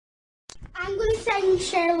I'm going to sing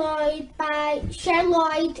Cher Lloyd by Cher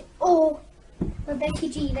Lloyd or Rebecca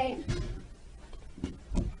G then.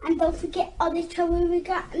 And don't forget all the trouble we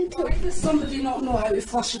got into. Why does somebody not know how to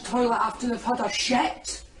flush a toilet after they've had a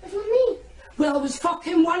shit? What do you mean? Well, I was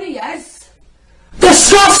fucking one of yous.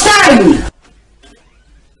 Disgusting!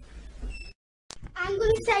 I'm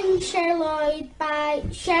going to sing Cher Lloyd by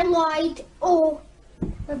Cher Lloyd or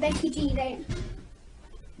Rebecca G then.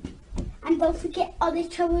 And don't forget all the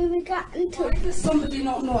trouble we got into. Why does somebody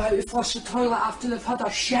not know how to flush a toilet after they've had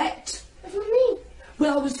a shit? What do you mean?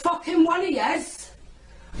 Well, I was fucking one of yous.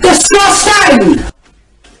 Disgusting!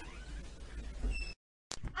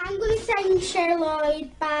 I'm going to sing Cher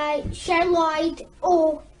Lloyd by Cher Lloyd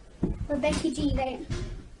or Rebecca G then.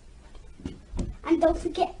 And don't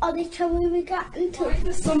forget all the trouble we got into. Why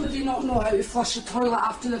does somebody not know how to flush a toilet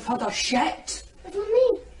after they've had a shit? What do you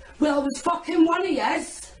mean? Well, I was fucking one of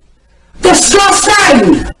yous.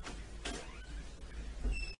 Disgusting!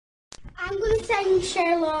 I'm going to sing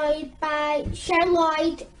Cher Lloyd by Cher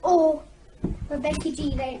Lloyd or Rebecca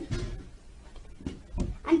G then.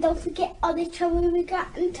 And don't forget all the trouble we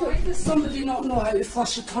got into. Why does somebody not know how to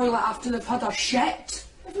flush a toilet after they've had a shit?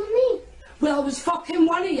 What do you mean? Well, I was fucking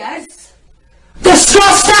one of yous.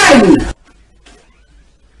 Disgusting!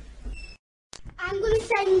 I'm going to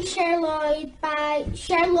sing Cher Lloyd by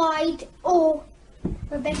Cher Lloyd or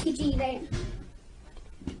Rebecca G then.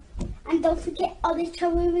 And don't forget all the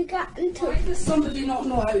trouble we got into. Why does somebody not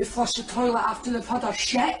know how to flush a toilet after they've had a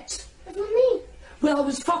shit? What do you mean? Well, I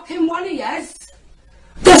was fucking one of yous.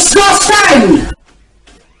 Disgusting!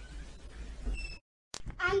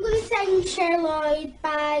 I'm going to sing Cher Lloyd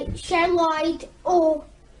by Cher Lloyd or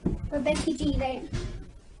Rebecca G then.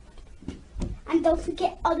 And don't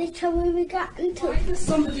forget all the trouble we got into. Why does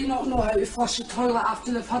somebody not know how to flush a toilet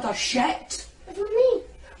after they've had a shit? What do you mean?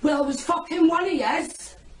 Well, I was fucking one of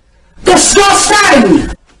yous.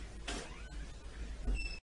 Disgusting!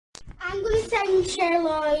 I'm going to sing Cher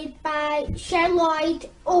Lloyd by Cher Lloyd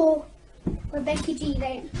or Rebecca G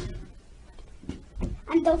then.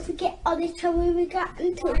 And don't forget all the trouble we got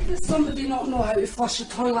into. Why does somebody not know how to flush a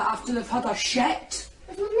toilet after they've had a shit?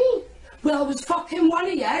 What do you mean? Well, I was fucking one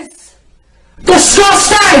of yous.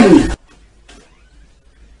 Disgusting!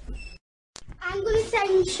 I'm going to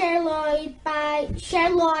sing Cher Lloyd by Cher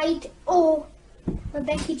Lloyd or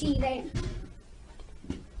Rebecca G then.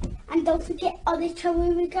 And don't forget all the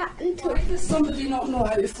trouble we got into. Why does somebody not know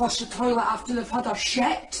how to flush a toilet after they've had a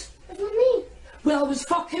shit? What do you mean? Well, I was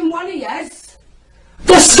fucking one of yous.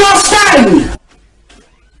 Disgusting!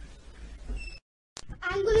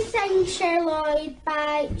 I'm going to sing Cher Lloyd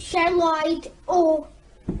by Cher Lloyd or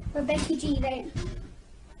Rebecca G then.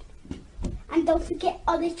 And don't forget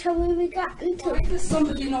all the trouble we got into. Why does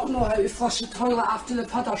somebody not know how to flush a toilet after they've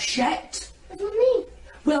had a shit? What do you mean?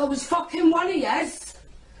 Well, I was fucking one of yous.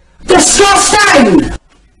 Disgusting!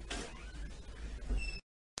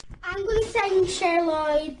 I'm going to sing Cher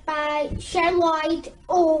Lloyd by Cher Lloyd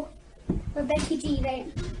or Rebecca G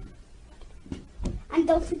then. And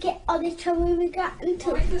don't forget all the trouble we got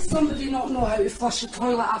into. Why does somebody not know how to flush a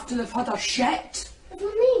toilet after they've had a shit? What do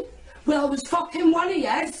you mean? Well, I was fucking one of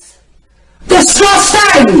yous.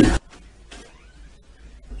 Disgusting!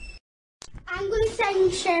 I'm going to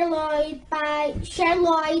sing Cher Lloyd by Cher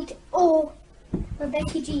Lloyd or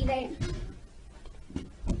Rebecca G then.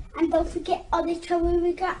 And don't forget all the trouble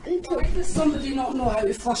we got into. Why does somebody not know how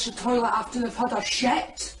to flush a toilet after they've had a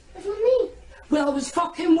shit? What do you mean? Well, I was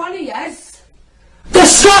fucking one of yous.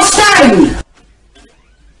 Disgusting!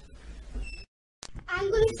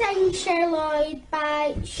 I'm going to sing Cher Lloyd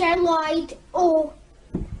by Cher Lloyd or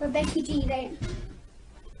Rebecca G then.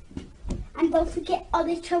 And don't forget all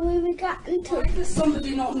the trouble we got into. Why does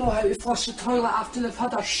somebody not know how to flush a toilet after they've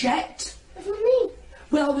had a shit? What do you mean?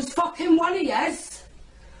 Well, I was fucking one of yous.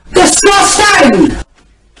 Disgusting!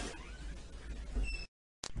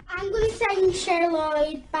 I'm going to sing Cher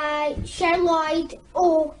Lloyd by Cher Lloyd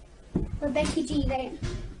or Rebecca G then.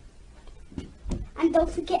 And don't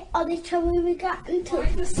forget all the trouble we got into. Why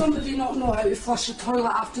does somebody not know how to flush a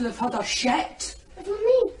toilet after they've had a shit? What do you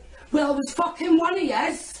mean? Well, I was fucking one of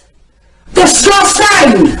yous.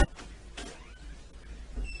 Disgusting!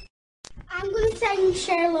 I'm going to sing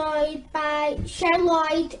Cher Lloyd by Cher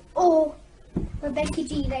Lloyd or Rebecca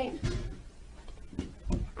G then.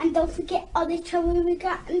 And don't forget all the trouble we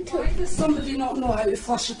got into. Why does somebody not know how to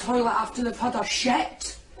flush a toilet after they've had a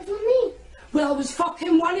shit? What do you mean? Well, I was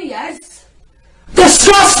fucking one of yous.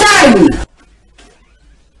 Disgusting!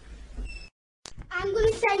 I'm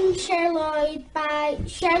going to sing Cher Lloyd by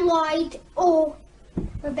Cher Lloyd or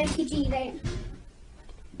Rebecca G then.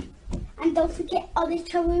 And don't forget all the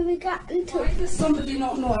trouble we got into. Why does somebody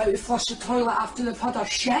not know how to flush the toilet after they've had a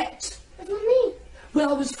shit? What do you mean?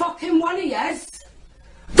 Well, it was fucking one of yous.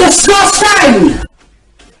 Disgusting!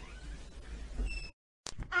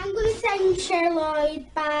 I'm going to sing Cher Lloyd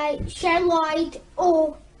by Cher Lloyd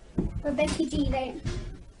or Rebecca G then.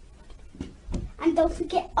 And don't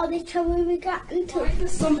forget all the trouble we got into. Why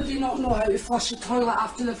does somebody not know how to flush the toilet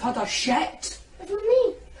after they've had a shit? What do you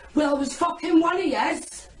mean? Well, it was fucking one of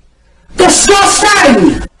yous.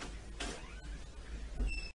 Disgusting!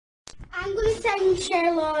 I'm going to sing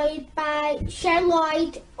Cher Lloyd by Cher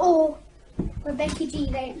Lloyd or Rebecca G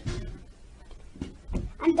then.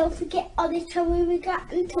 And don't forget all the trouble we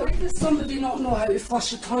got into. Why does somebody not know how to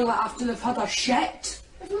flush the toilet after they've had a shit?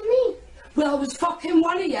 What do you mean? Well, it was fucking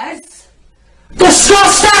one of yous.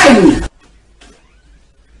 Disgusting!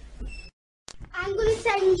 I'm going to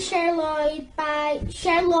sing Cher Lloyd by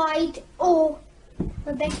Cher Lloyd or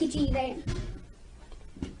Rebecca G then.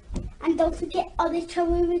 And don't forget all the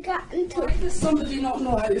trouble we got into. Why does somebody not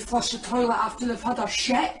know how to flush the toilet after they've had a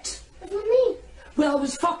shit? What do you mean? Well, it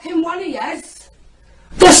was fucking one of yous.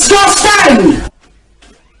 Disgusting!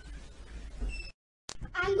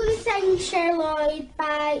 I'm going to sing Cher Lloyd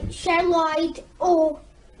by Cher Lloyd or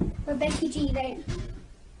Rebecca G then.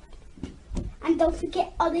 And don't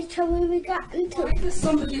forget all the trouble we got into. Why does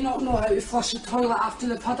somebody not know how to flush the toilet after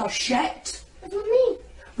they've had a shit? What do you mean?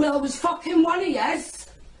 Well, it was fucking one of yous.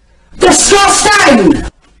 Disgusting!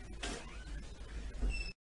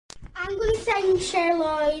 I'm going to sing Cher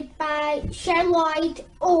Lloyd by Cher Lloyd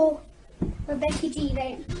or Rebecca G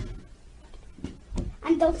then.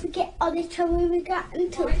 And don't forget all the trouble we got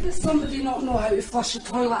into. Why does somebody not know how to flush the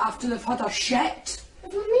toilet after they've had a shit?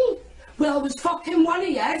 What do you mean? Well, it was fucking one of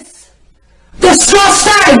yous.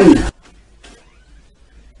 Disgusting!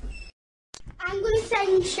 I'm going to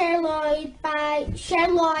sing Cher Lloyd by Cher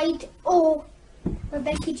Lloyd or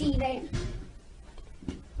Rebecca G then.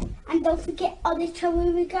 And don't forget all the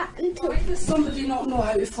trouble we got into. Why does somebody not know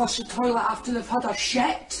how to flush the toilet after they've had a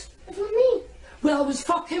shit? What do you mean? Well, it was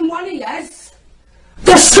fucking one of yous.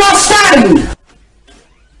 Disgusting!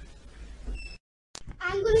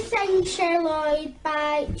 I'm going to sing Cher Lloyd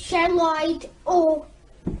by Cher Lloyd or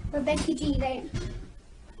Rebecca G then.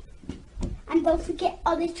 And don't forget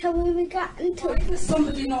all the trouble we got into. Why does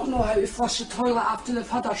somebody not know how to flush the toilet after they've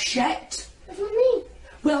had a shit? What do you mean?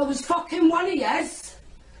 Well, it was fucking one of yous.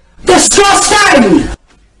 Disgusting!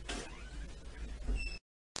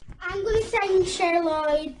 I'm going to sing Cher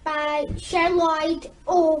Lloyd by Cher Lloyd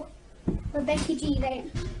or Rebecca G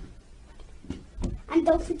then. And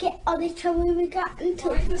don't forget all the trouble we got into.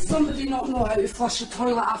 Why does somebody not know how to flush the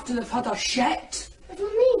toilet after they've had a shit? What do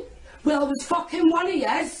you mean? Well, it was fucking one of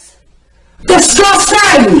yous.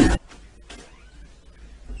 Disgusting!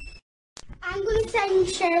 I'm going to sing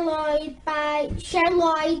Cher Lloyd by Cher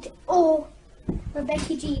Lloyd or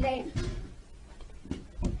Rebecca G then.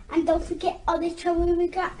 And don't forget all the trouble we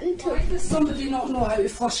got into. Why does somebody not know how to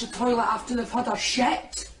flush the toilet after they've had a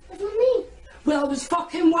shit? What do you mean? Well, it was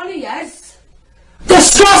fucking one of yous.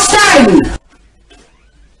 Disgusting!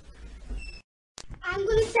 I'm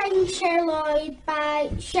going to sing Cher Lloyd by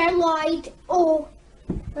Cher Lloyd or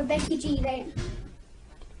Rebecca G then.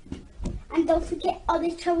 And don't forget all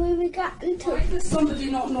the trouble we got into. Why does somebody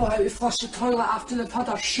not know how to flush the toilet after they've had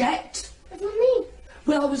a shit? What do you mean?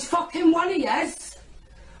 Well, it was fucking one of yous.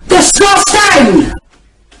 Disgusting!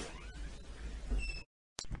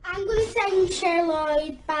 I'm going to sing Cher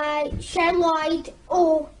Lloyd by Cher Lloyd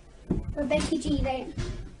or Rebecca G then.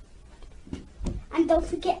 And don't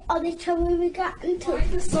forget all the trouble we got into. Why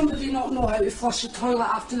does somebody not know how to flush the toilet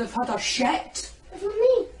after they've had a shit? What do you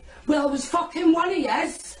mean? Well, it was fucking one of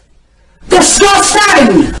yous.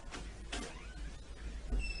 Disgusting!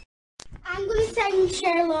 I'm going to sing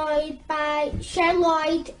Cher Lloyd by Cher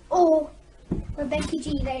Lloyd or Rebecca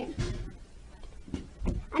G then.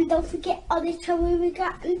 And don't forget all the trouble we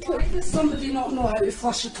got into. Why does somebody not know how to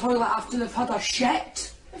flush the toilet after they've had a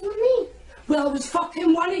shit? What do you mean? Well, it was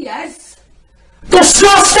fucking one of yous.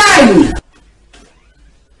 Disgusting!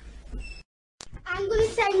 I'm going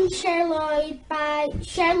to sing Cher Lloyd by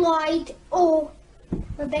Cher Lloyd or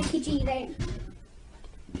Rebecca G then.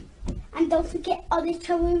 And don't forget all the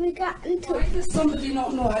trouble we got into. Why does somebody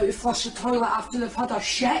not know how to flush the toilet after they've had a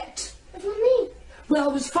shit? What do you mean? Well,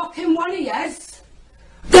 it was fucking one of yous.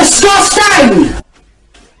 Disgusting!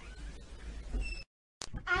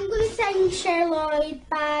 I'm going to sing Cher Lloyd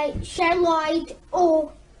by Cher Lloyd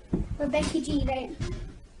or Rebecca G then.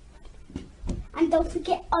 And don't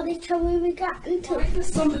forget all the trouble we got into. Why does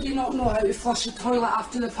somebody not know how to flush the toilet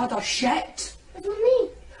after they've had a shit? What do you mean?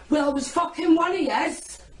 Well, it was fucking one of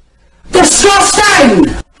yous. Disgusting!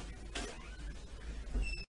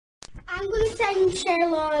 Cher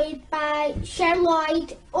Lloyd by Cher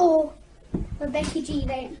Lloyd or Rebecca G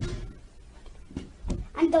then.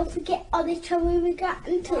 And don't forget all the trouble we got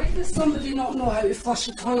into. Why does somebody not know how to flush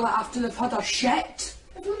the toilet after they've had a shit?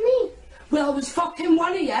 What do you mean? Well, it was fucking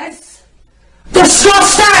one of yours.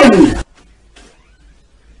 Disgusting!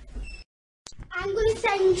 I'm going to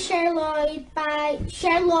sing Cher Lloyd by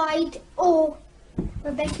Cher Lloyd or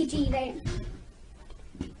Rebecca G then.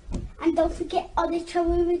 And don't forget all the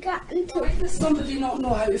trouble we got into. Why does somebody not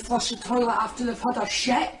know how to flush the toilet after they've had a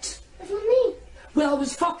shit? What do you mean? Well, it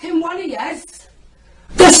was fucking one of yours.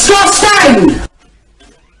 Disgusting!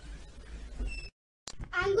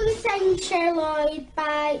 I'm going to sing Cher Lloyd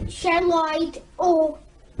by Cher Lloyd or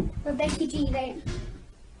Rebecca G then.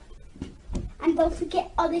 And don't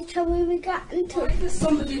forget all the trouble we got into. Why does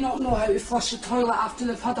somebody not know how to flush the toilet after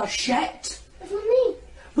they've had a shit? What do you mean?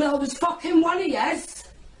 Well, it was fucking one of yours.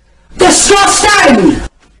 Disgusting!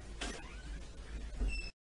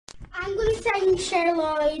 I'm going to sing Cher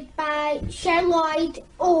Lloyd by Cher Lloyd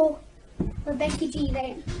or Rebecca G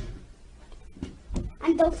then.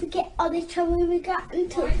 And don't forget all the trouble we got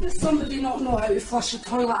into. Why does somebody not know how to flush the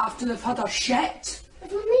toilet after they've had a shit? What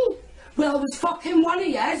do you mean? Well, it was fucking one of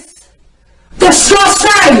yours.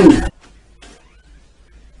 Disgusting!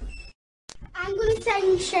 I'm going to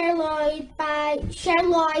sing Cher Lloyd by Cher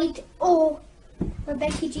Lloyd or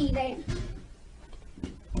Rebecca G then.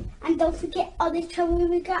 And don't forget all the trouble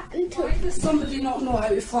we got into. Why does somebody not know how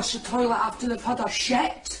to flush the toilet after they've had a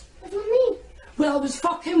shit? What do you mean? Well, it was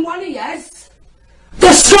fucking one of yours.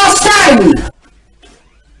 Disgusting!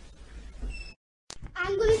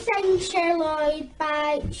 I'm going to sing Cher Lloyd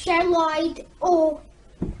by Cher Lloyd or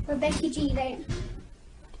Rebecca G then.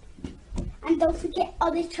 And don't forget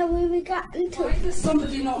all the trouble we got into. Why does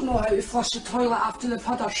somebody not know how to flush the toilet after they've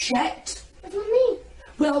had a shit? What do you mean?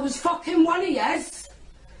 Well, it was fucking one of yours.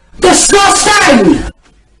 Disgusting!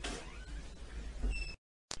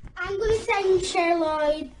 I'm going to sing Cher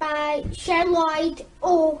Lloyd by Cher Lloyd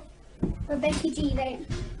or Rebecca G then.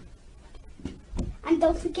 And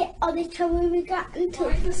don't forget all the trouble we got into.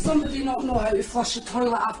 Why does somebody not know how to flush the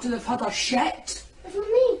toilet after they've had a shit? What do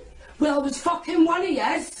you mean? Well, it was fucking one of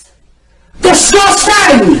yours.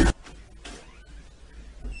 Disgusting!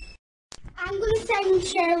 I'm going to sing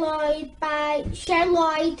Cher Lloyd by Cher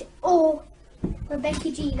Lloyd or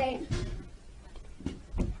Rebecca G then.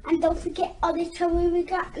 And don't forget all the trouble we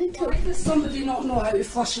got into. Why does somebody not know how to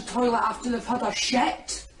flush the toilet after they've had a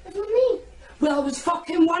shit? What do you mean? Well, it was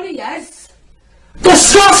fucking one of yours.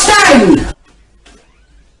 Disgusting!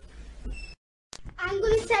 I'm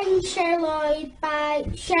going to sing Cher Lloyd by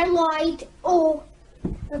Cher Lloyd or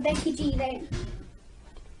Rebecca G then.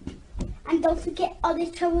 And don't forget all the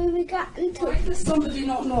trouble we got into. Why does somebody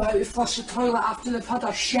not know how to flush the toilet after they've had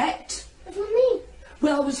a shit? What do you mean?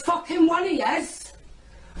 Well, it was fucking one of yours.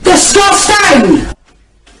 Disgusting!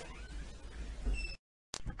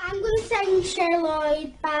 I'm going to sing Cher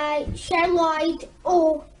Lloyd by Cher Lloyd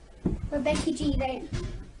or Rebecca G then.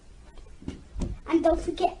 And don't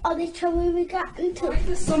forget all the trouble we got into. Why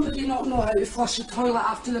does somebody not know how to flush the toilet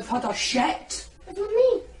after they've had a shit? What do you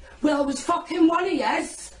mean? Well, it was fucking one of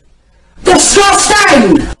yours.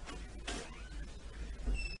 Disgusting!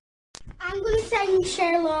 I'm going to sing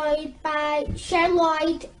Cher Lloyd by Cher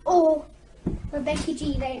Lloyd or Rebecca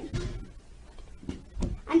G then.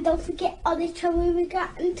 And don't forget all the trouble we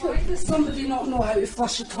got into. Why does somebody not know how to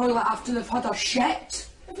flush the toilet after they've had a shit?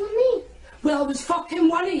 What do you mean? Well, it was fucking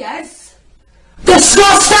one of yours.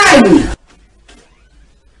 Disgusting!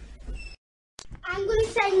 I'm going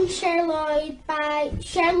to sing Cher Lloyd by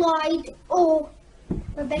Cher Lloyd or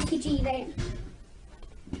Rebecca G then.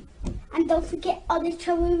 And don't forget all the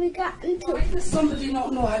trouble we got into. Why does somebody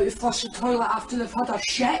not know how to flush the toilet after they've had a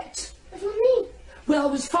shit? What do you mean? Well,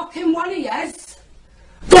 it was fucking one of yours.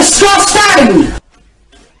 Disgusting!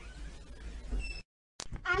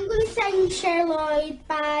 I'm going to sing Cher Lloyd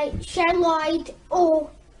by Cher Lloyd or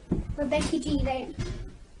Rebecca G then.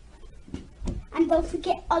 And don't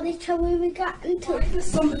forget all the trouble we got into. Why does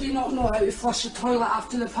somebody not know how to flush the toilet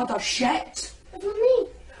after they've had a shit? What do you mean?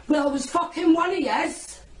 Well, it was fucking one of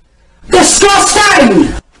yours.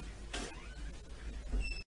 Disgusting!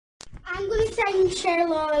 I'm going to sing Cher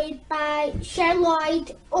Lloyd by Cher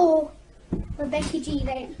Lloyd or Rebecca G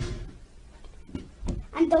then.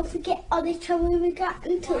 And don't forget all the trouble we got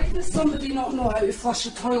into. Why does somebody not know how to flush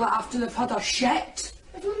the toilet after they've had a shit?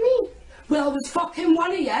 What do you mean? Well, it was fucking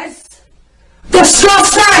one of yours.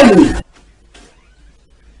 Disgusting!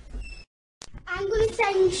 I'm going to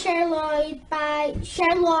sing Cher Lloyd by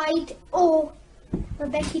Cher Lloyd or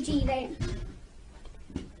Rebecca G then.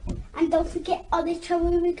 And don't forget all the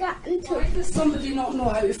trouble we got into. Why does somebody not know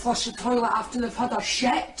how to flush the toilet after they've had a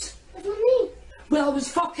shit? What do you mean? Well, it was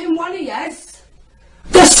fucking one of yous.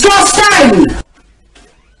 Disgusting!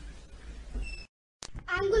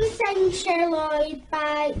 I'm going to sing Cher Lloyd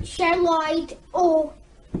by Cher Lloyd or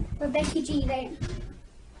Rebecca G then.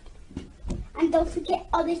 And don't forget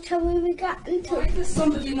all the trouble we got into. Why does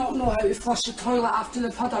somebody not know how to flush the toilet after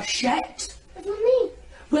they've had a shit? What do you mean?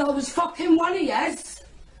 Well, it was fucking one of yous.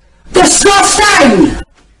 Disgusting!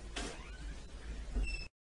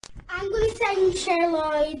 I'm going to sing Cher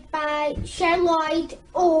Lloyd by Cher Lloyd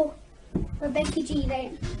or Rebecca G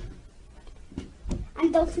then.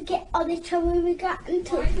 And don't forget all the trouble we got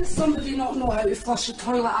into. Why does somebody not know how to flush the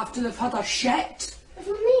toilet after they've had a shit? What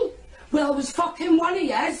do you mean? Well, it was fucking one of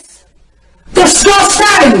yous.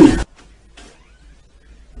 Disgusting!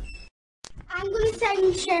 I'm going to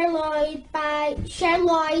sing Cher Lloyd by Cher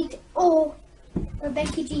Lloyd or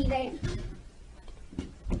Rebecca G then.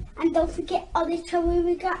 And don't forget all the trouble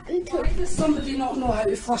we got into. Why does somebody not know how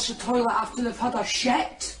to flush the toilet after they've had a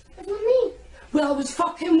shit? What do you mean? Well, it was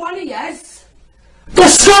fucking one of yous.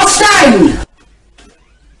 Disgusting!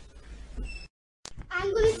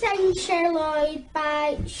 I'm going to sing Cher Lloyd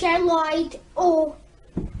by Cher Lloyd or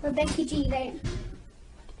Rebecca G then.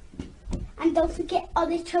 And don't forget all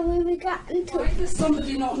the trouble we got into. Why does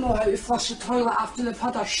somebody not know how to flush the toilet after they've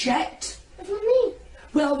had a shit? What do you mean?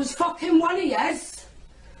 Well, it was fucking one of yous.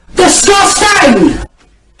 Disgusting!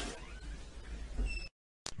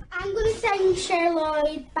 I'm going to sing Cher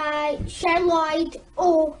Lloyd by Cher Lloyd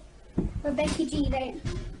or Rebecca G then.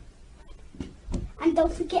 And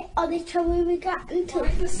don't forget all the trouble we got into.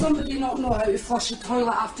 Why does somebody not know how to flush the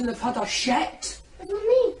toilet after they've had a shit? What do you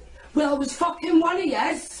mean? Well, it was fucking one of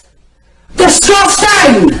yous.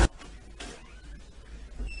 Disgusting!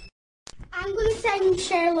 I'm going to sing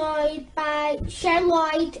Cher Lloyd by Cher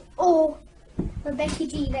Lloyd or Rebecca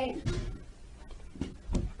G then.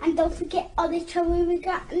 And don't forget all the trouble we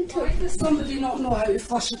got into. Why does somebody not know how to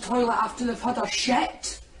flush the toilet after they've had a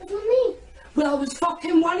shit? What do you mean? Well, it was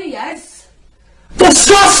fucking one of yous.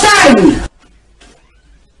 Disgusting!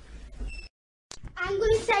 I'm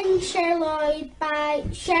going to sing Cher Lloyd by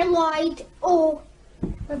Cher Lloyd or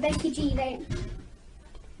Rebecca G then.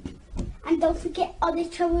 And don't forget all the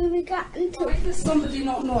trouble we got into. Why does somebody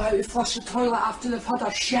not know how to flush the toilet after they've had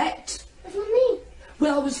a shit? What do you mean?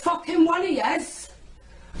 Well, it was fucking one of yous.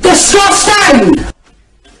 Disgusting!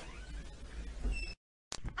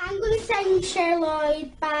 I'm going to sing Cher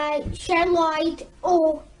Lloyd by Cher Lloyd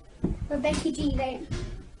or Rebecca G then.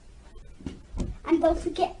 And don't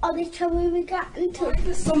forget all the trouble we got into. Why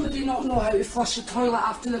does somebody not know how to flush the toilet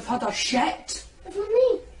after they've had a shit? What do you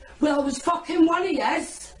mean? Well, it was fucking one of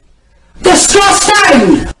yous.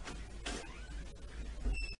 Disgusting!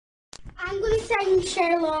 I'm going to sing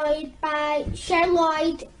Cher Lloyd by Cher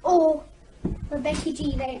Lloyd or Rebecca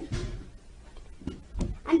G then.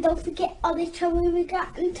 And don't forget all the trouble we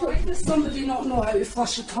got into. Why does somebody not know how to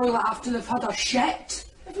flush the toilet after they've had a shit?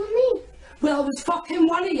 What do you mean? Well, it was fucking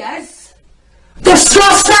one of yous.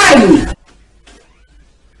 Disgusting!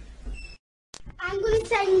 I'm going to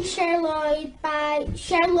sing Cher Lloyd by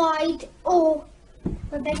Cher Lloyd or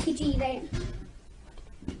Rebecca G then.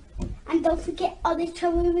 And don't forget all the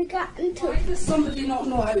trouble we got into. Why does somebody not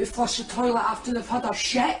know how to flush the toilet after they've had a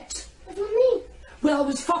shit? What do you mean? Well, it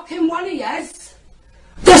was fucking one of yous.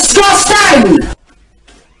 Disgusting!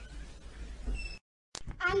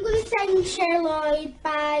 I'm going to sing Cher Lloyd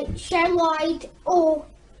by Cher Lloyd or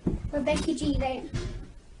Rebecca G then.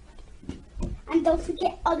 And don't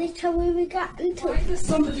forget all the trouble we got into. Why does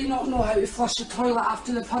somebody not know how to flush the toilet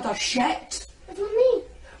after they've had a shit? What do you mean?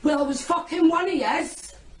 Well, it was fucking one of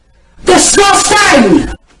yous.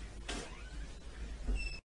 Disgusting!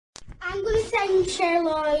 I'm going to sing Cher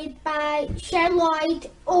Lloyd by Cher Lloyd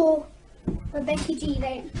or Rebecca G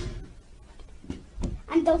then.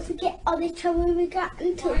 And don't forget all the trouble we got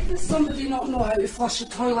into. Why does somebody not know how to flush the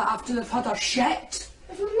toilet after they've had a shit?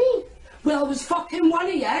 What do you mean? Well, it was fucking one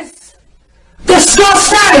of yous.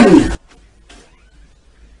 Disgusting!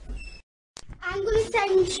 I'm going to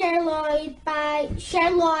sing Cher Lloyd by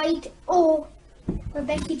Cher Lloyd or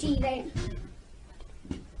Rebecca G then.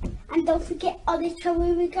 And don't forget all the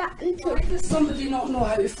trouble we got into. Why does somebody not know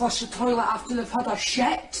how to flush the toilet after they've had a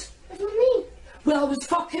shit? What do you mean? Well, it was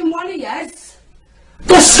fucking one of yous.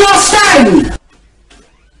 Disgusting!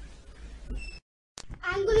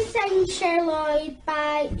 I'm going to sing Cher Lloyd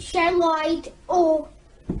by Cher Lloyd or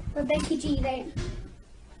Rebecca G then.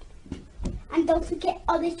 And don't forget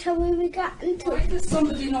all the trouble we got into. Why does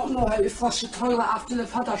somebody not know how to flush the toilet after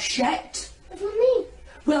they've had a shit? What do you mean?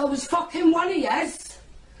 Well, it was fucking one of yous.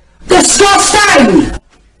 Disgusting!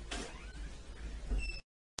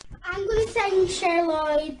 sing Cher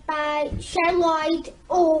Lloyd by Cher Lloyd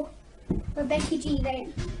or Rebecca G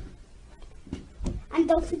then. And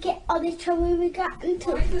don't forget all the trouble we got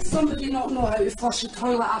into. Why does somebody not know how to flush a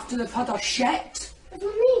toilet after they've had a shit? What do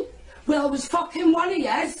you mean? Well, it was fucking one of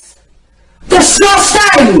yous.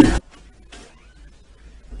 Disgusting!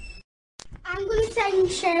 I'm going to sing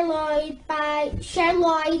Cher Lloyd by Cher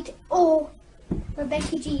Lloyd or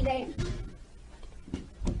Rebecca G then.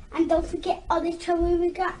 And don't forget all the trouble we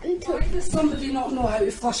got into. Why does somebody not know how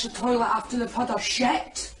to flush a toilet after they've had a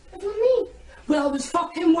shit? What do you mean? Well, it was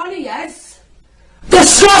fucking one of yous.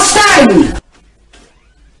 Disgusting!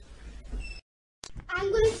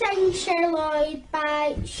 I'm going to sing Cher Lloyd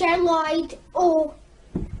by Cher Lloyd or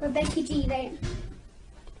Rebecca G then.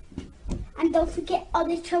 And don't forget all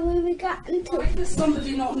the trouble we got into. Why does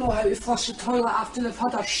somebody not know how to flush a toilet after they've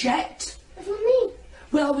had a shit? What do you mean?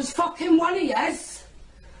 Well, it was fucking one of yous.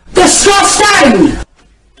 Disgusting!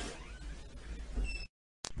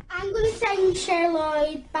 I'm going to sing Cher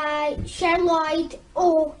Lloyd by Cher Lloyd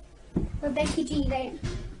or Rebecca G then.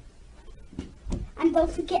 And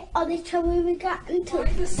don't forget all the trouble we got into.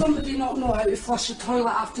 Why does somebody not know how to flush a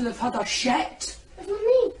toilet after they've had a shit? What do you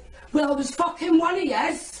mean? Well, it was fucking one of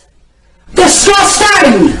yous.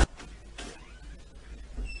 Disgusting!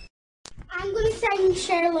 I'm going to sing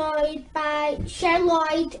Cher Lloyd by Cher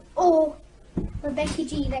Lloyd or Rebecca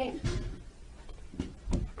G then.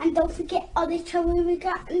 And don't forget all the trouble we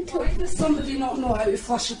got into. Why does somebody not know how to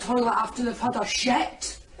flush a toilet after they've had a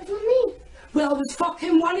shit? What do you mean? Well, it was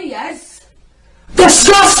fucking one of yous.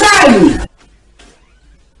 Disgusting!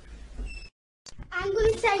 I'm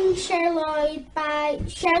going to sing Cher Lloyd by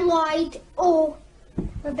Cher Lloyd or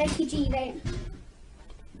Rebecca G then.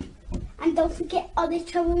 And don't forget all the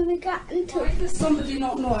trouble we got into. Why does somebody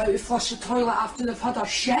not know how to flush a toilet after they've had a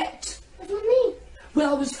shit? What do you mean?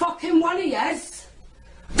 Well, it was fucking one of yous.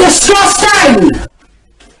 Disgusting!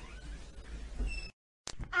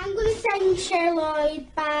 I'm going to sing Cher Lloyd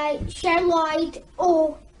by Cher Lloyd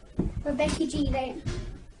or Rebecca G then.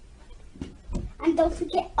 And don't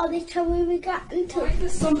forget all the trouble we got into. Why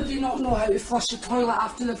does somebody not know how to flush a toilet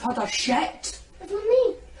after they've had a shit? What do you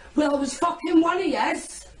mean? Well, it was fucking one of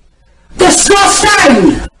yous.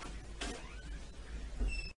 Disgusting!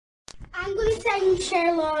 I'm going to sing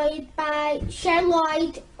Cher Lloyd by Cher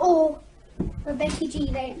Lloyd or Rebecca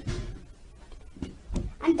G then.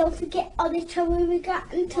 And don't forget all the trouble we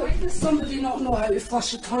got into. Why does somebody not know how to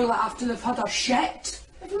flush a toilet after they've had a shit?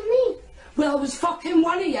 What do you mean? Well, it was fucking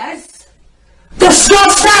one of yous.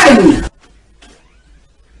 Disgusting!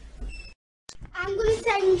 I'm going to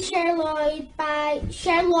sing Cher Lloyd by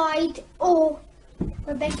Cher Lloyd or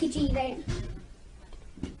Rebecca G then.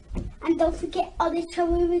 And don't forget all the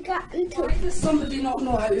trouble we got into. Why does somebody not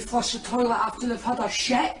know how to flush a toilet after they've had a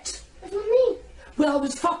shit? What do you mean? Well, it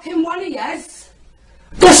was fucking one of yous.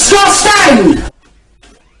 Disgusting!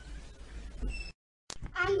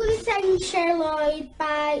 I'm going to sing Cher Lloyd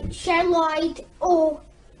by Cher Lloyd or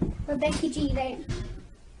Rebecca G then.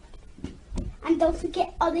 And don't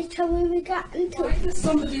forget all the trouble we got into. Why does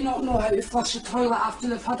somebody not know how to flush a toilet after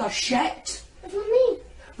they've had a shit? What do you mean?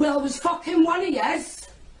 Well, it was fucking one of yous.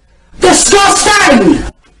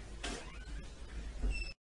 Disgusting!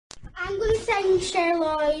 I'm going to sing Cher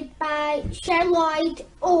Lloyd by Cher Lloyd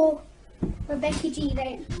or Rebecca G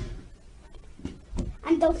then.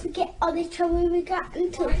 And don't forget all the trouble we got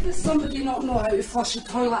into. Why does somebody not know how to flush a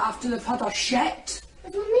toilet after they've had a shit?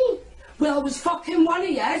 What do you mean? Well, it was fucking one of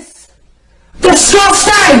yous.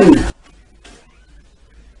 Disgusting!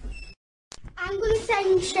 I'm going to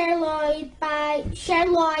sing Cher Lloyd by Cher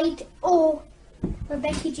Lloyd or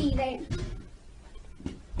Rebecca G then.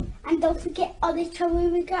 And don't forget all the trouble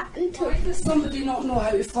we got into. Why does somebody not know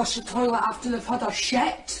how to flush a toilet after they've had a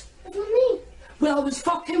shit? What do you mean? Well, it was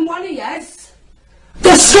fucking one of yous.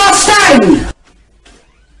 Disgusting!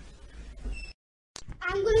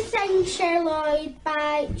 I'm going to sing Cher Lloyd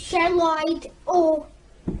by Cher Lloyd or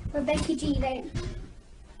Rebecca G then.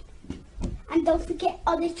 And don't forget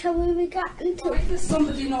all the trouble we got into. Why does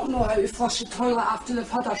somebody not know how to flush a toilet after they've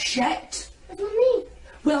had a shit? What do you mean?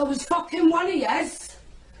 Well, it was fucking one of yous.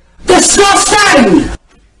 Disgusting!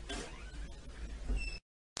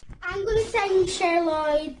 I'm going to sing Cher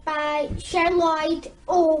Lloyd by Cher Lloyd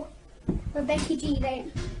or Rebecca G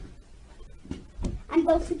then. And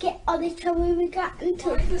don't forget all the trouble we got into.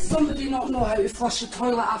 Why does somebody not know how to flush a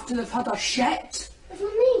toilet after they've had a shit? What do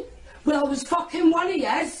you mean? Well, it was fucking one of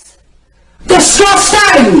yous.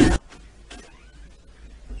 Disgusting!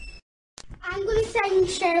 I'm going to sing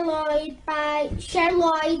Cher Lloyd by Cher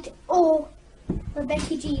Lloyd or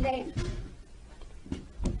Rebecca G then.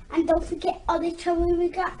 And don't forget all the trouble we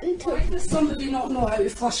got into. Why does somebody not know how to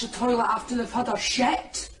flush the toilet after they've had their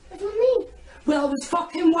shit? What do you mean? Well, it was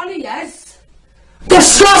fucking one of yous.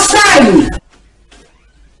 Disgusting!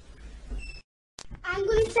 I'm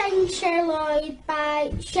going to sing Cher Lloyd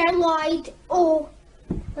by Cher Lloyd or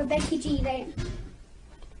Rebecca G then.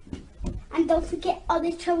 And don't forget all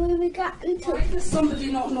the trouble we got into. Why does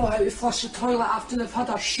somebody not know how to flush the toilet after they've had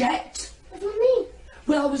their shit? What do you mean?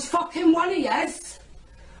 Well, it was fucking one of yous.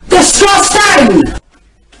 Disgusting!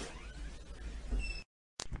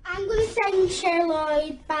 I'm going to sing Cher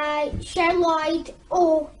Lloyd by Cher Lloyd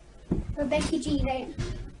or Rebecca G then.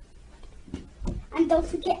 And don't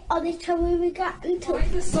forget all the trouble we got into. Why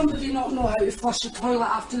does somebody not know how to flush the toilet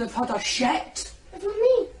after they've had their shit? What do you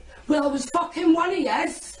mean? Well, it was fucking one of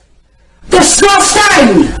yous.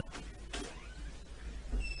 Disgusting!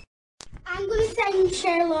 I'm going to sing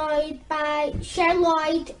Cher Lloyd by Cher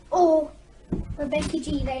Lloyd or Rebecca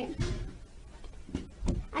G then.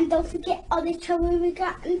 And don't forget all the trouble we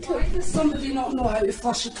got into. Why does somebody not know how to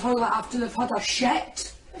flush the toilet after they've had their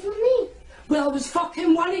shit? What do you mean? Well, it was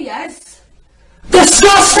fucking one of yous.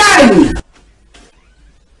 Disgusting!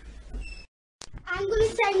 I'm going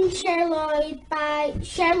to sing Cher Lloyd by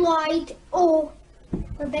Cher Lloyd or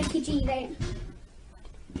Rebecca G then.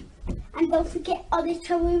 And don't forget all the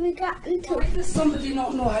trouble we got into. Why does somebody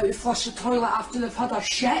not know how to flush the toilet after they've had their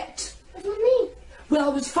shit? What do you mean? Well,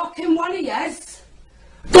 it was fucking one of yous.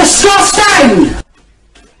 Disgusting!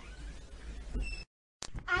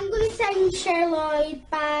 I'm going to sing Cher Lloyd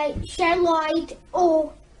by Cher Lloyd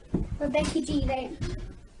or Rebecca G then.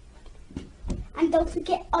 And don't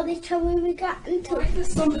forget all the trouble we got into. Why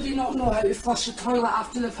does somebody not know how to flush the toilet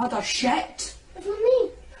after they've had their shit? What do you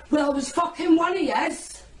mean? Well, it was fucking one of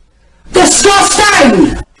yous.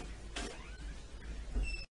 Disgusting!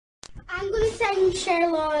 I'm going to sing Cher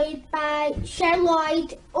Lloyd by Cher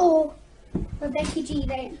Lloyd or Rebecca G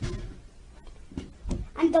then.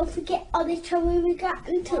 And don't forget all the trouble we got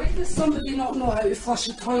into. Why does somebody not know how to flush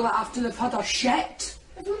the toilet after they've had their shit?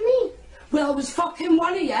 What do you mean? Well, it was fucking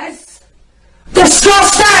one of yous.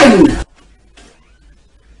 Disgusting!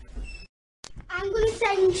 I'm going to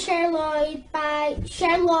sing Cher Lloyd by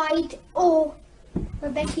Cher Lloyd or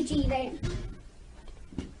Rebecca G then.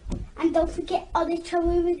 And don't forget all the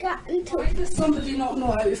trouble we got into. Why does somebody not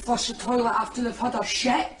know how to flush the toilet after they've had their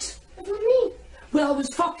shit? What do you mean? Well, it was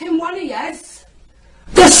fucking one of yous.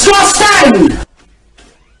 Disgusting!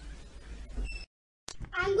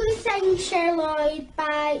 I'm going to sing Cher Lloyd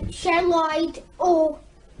by Cher Lloyd or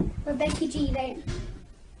Rebecca G then.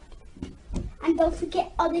 And don't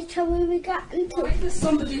forget all the trouble we got into. Why does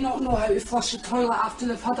somebody not know how to flush the toilet after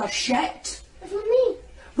they've had their shit? What do you mean?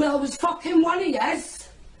 Well, it was fucking one of yous.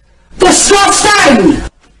 Disgusting!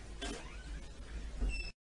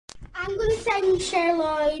 I'm going to sing Cher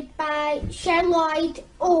Lloyd by Cher Lloyd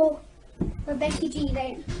or Rebecca G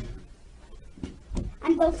then.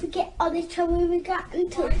 And don't forget all the trouble we got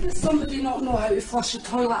into. Why does somebody not know how to flush the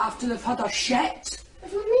toilet after they've had their shit?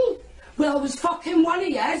 What do you mean? Well, it was fucking one of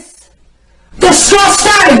yous.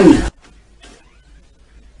 Disgusting!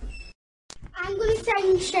 I'm going to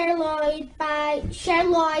sing Cher Lloyd by Cher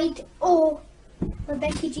Lloyd or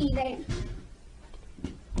Rebecca G then.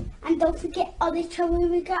 And don't forget all the trouble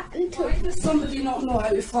we got into. Why does somebody not know how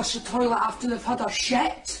to flush the toilet after they've had their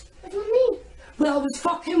shit? What do you mean? Well, it was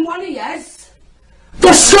fucking one of yous.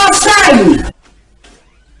 Disgusting!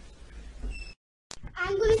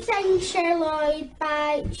 I'm going to sing Cher Lloyd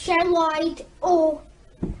by Cher Lloyd or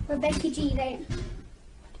Rebecca G then.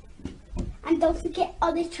 And don't forget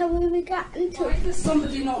all the trouble we got into. Why does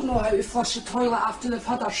somebody not know how to flush the toilet after they've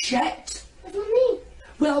had their shit? What do you mean?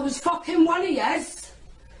 Well, it was fucking one of yous.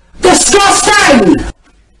 Disgusting!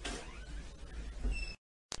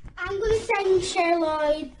 I'm going to sing Cher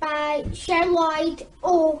Lloyd by Cher Lloyd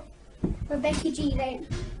or Rebecca G then.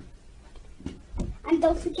 And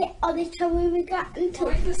don't forget all the trouble we got into.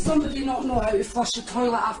 Why does somebody not know how to flush the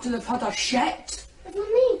toilet after they've had their shit? What do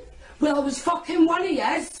you mean? Well, it was fucking one of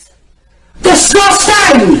yous.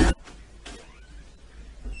 Disgusting!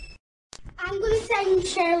 I'm going to sing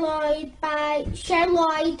Cher Lloyd by Cher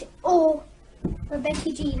Lloyd or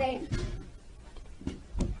Rebecca G then.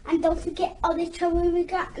 And don't forget all the trouble we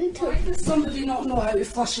got into. Why does somebody not know how to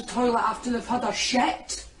flush the toilet after they've had their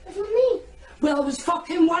shit? What do you mean? Well, it was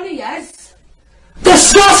fucking one of yous.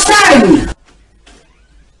 Disgusting!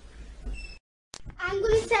 I'm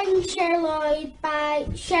going to sing Cher Lloyd by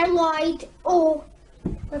Cher Lloyd or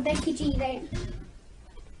Rebecca G then.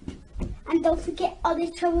 And don't forget all the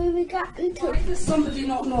trouble we got into. Why does somebody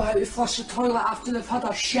not know how to flush the toilet after they've had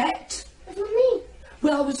their shit? What do you mean?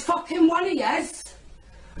 Well, it was fucking one of yous.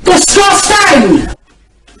 Disgusting!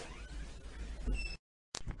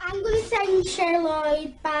 sing Cher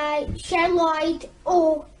Lloyd by Cher Lloyd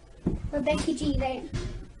or Rebecca G then.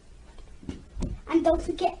 And don't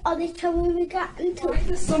forget all the trouble we got into. Why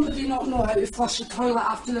does somebody not know how to flush a toilet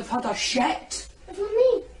after they've had a shit? What do you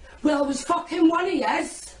mean? Well, it was fucking one of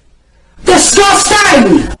yous.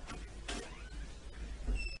 Disgusting!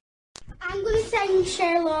 I'm going to sing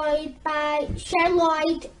Cher Lloyd by Cher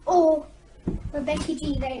Lloyd or Rebecca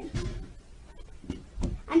G then.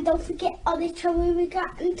 And don't forget all the trouble we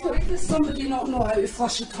got into. Why does somebody not know how to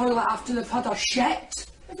flush a toilet after they've had a shit?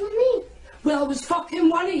 What do you mean? Well, it was fucking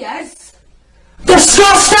one of yous.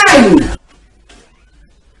 Disgusting!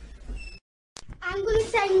 I'm going to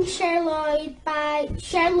sing Cher Lloyd by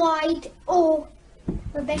Cher Lloyd or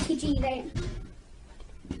Rebecca G then.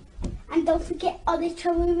 And don't forget all the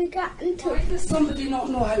trouble we got into. Why does somebody not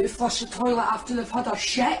know how to flush a toilet after they've had a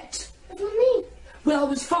shit? What do you mean? Well, it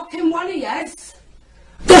was fucking one of yous.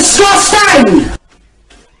 Disgusting!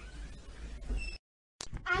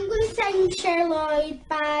 I'm going to sing Cher Lloyd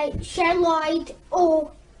by Cher Lloyd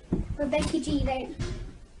or Rebecca G then.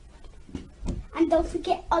 And don't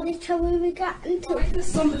forget all the trouble we got into. Why does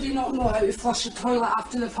somebody not know how to flush a toilet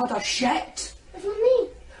after they've had a shit? What do you mean?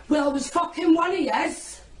 Well, it was fucking one of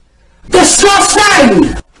yous.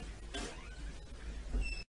 Disgusting!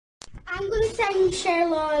 I'm going to sing Cher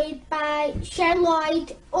Lloyd by Cher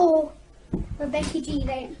Lloyd or Rebecca G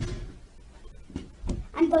then.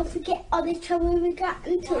 And don't forget all the trouble we got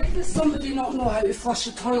into. Why does somebody not know how to flush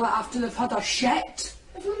a toilet after they've had a shit?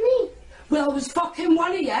 What do you mean? Well, it was fucking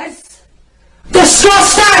one of yous.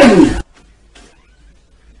 Disgusting!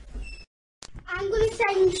 I'm going to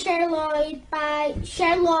sing Cher Lloyd by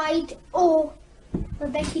Cher Lloyd or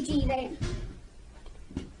Rebecca G then.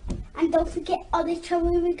 And don't forget all the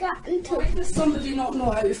trouble we got into. Why does somebody not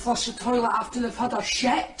know how to flush a toilet after they've had a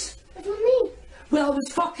shit? What do you mean? Well, it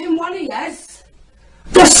was fucking one of yous.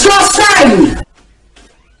 Disgusting!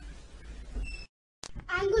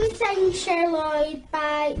 I'm going to sing Cher Lloyd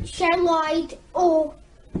by Cher Lloyd or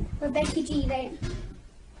Rebecca G then.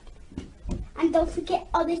 And don't forget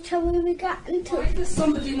all the trouble we got into. Why does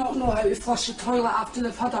somebody not know how to flush a toilet after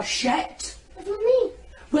they've had a shit? What do you mean?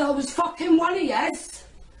 Well, it was fucking one of yous.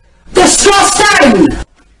 Disgusting!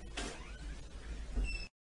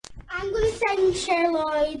 I'm going to sing Cher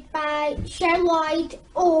Lloyd by Cher Lloyd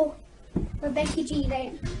or Rebecca G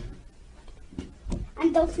then.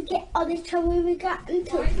 And don't forget all the trouble we got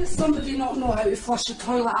into. Why does somebody not know how to flush a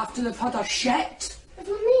toilet after they've had a shit? What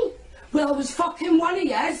do you mean? Well, it was fucking one of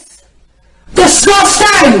yous.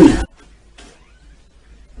 Disgusting!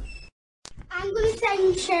 I'm going to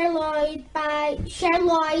sing Cher Lloyd by Cher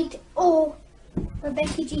Lloyd or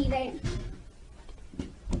Rebecca G then.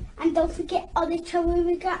 And don't forget all the trouble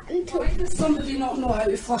we got into. Why does somebody not know how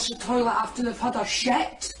to flush a toilet after they've had a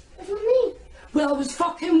shit? What do you mean? Well, it was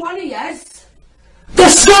fucking one of yous.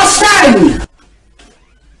 Disgusting!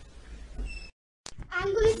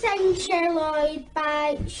 I'm going to sing Cher Lloyd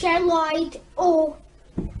by Cher Lloyd or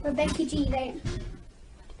Rebecca G then.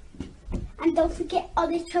 And don't forget all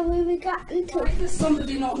the trouble we got into. Why does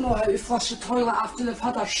somebody not know how to flush a toilet after they've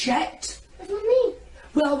had a shit? What do you mean?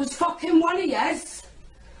 Well, it was fucking one of yous.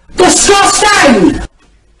 Disgusting!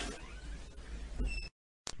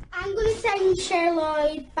 I'm going to sing Cher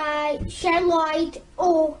Lloyd by Cher Lloyd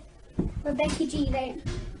or Rebecca G then.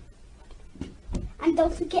 And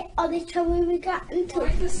don't forget all the trouble we got into.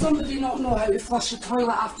 Why does somebody not know how to flush a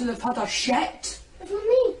toilet after they've had a shit? What do you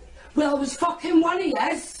mean? Well, it was fucking one of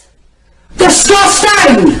yous.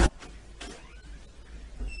 Disgusting!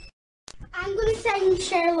 I'm going to sing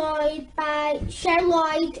Cher Lloyd by Cher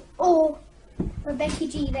Lloyd or Rebecca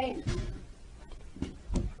G then.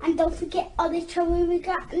 And don't forget all the trouble we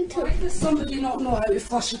got into. Why does somebody not know how to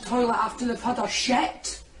flush a toilet after they've had a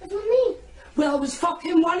shit? What do you mean? Well, it was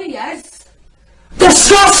fucking one of yous.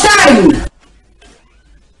 Disgusting!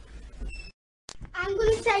 I'm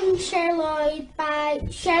going to sing Cher Lloyd by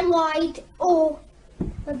Cher Lloyd or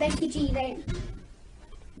Rebecca G then.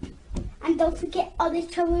 And don't forget all the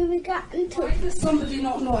trouble we got into. Why does somebody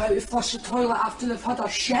not know how to flush a toilet after they've had a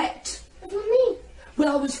shit? What do you mean?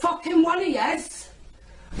 Well, it was fucking one of yous.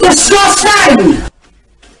 Disgusting!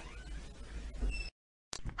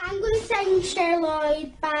 I'm going to sing Cher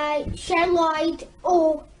Lloyd by Cher Lloyd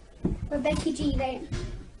or Rebecca G then.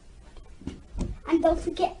 And don't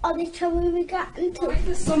forget all the trouble we got into. Why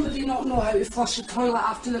does somebody not know how to flush a toilet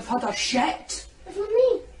after they've had a shit? What do you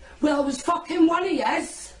mean? Well, it was fucking one of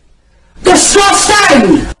yous.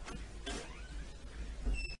 Disgusting!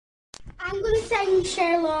 I'm going to sing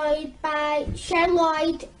Cher Lloyd by Cher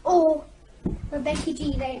Lloyd or Rebecca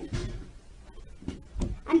G then.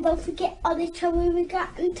 And don't forget all the trouble we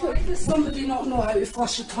got into. Why does somebody not know how to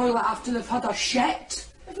flush the toilet after they've had a shit?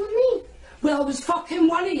 What do you mean? Well, it was fucking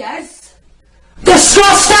one of yous.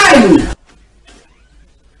 Disgusting!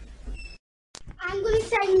 I'm going to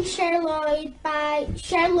sing Cher Lloyd by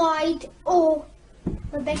Cher Lloyd or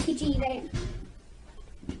Rebecca G then.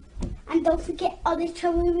 And don't forget all the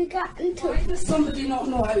trouble we got into. Why does somebody not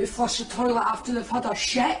know how to flush the toilet after they've had a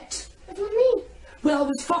shit? What do you mean? Well, it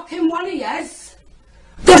was fucking one of yous.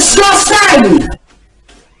 Disgusting!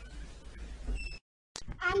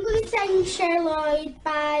 I'm going to sing Cher Lloyd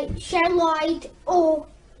by Cher Lloyd or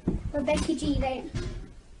Rebecca G then.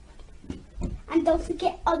 And don't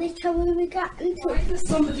forget all the trouble we got into. Why does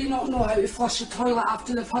somebody not know how to flush the toilet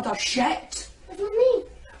after they've had a shit? What do you mean?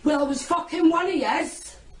 Well, it was fucking one of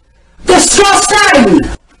yous.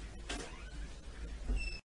 Disgusting!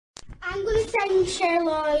 I'm going to sing Cher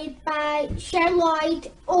Lloyd by Cher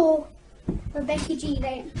Lloyd or Rebecca G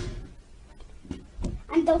then.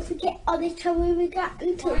 And don't forget all the trouble we got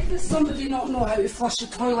into. Why does somebody not know how to flush the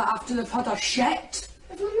toilet after they've had a shit?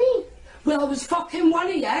 What do you mean? Well, it was fucking one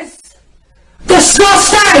of yous.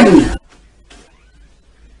 Disgusting!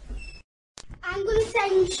 I'm going to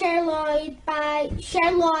sing Cher Lloyd by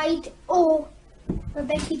Cher Lloyd or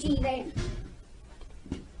Rebecca G then.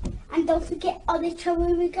 And don't forget all the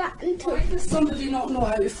trouble we got into. Why does somebody not know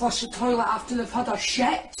how to flush the toilet after they've had a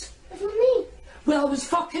shit? What do you mean? Well, it was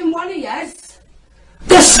fucking one of yous.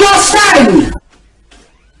 Disgusting!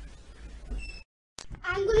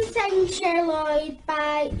 I'm going to sing Cher Lloyd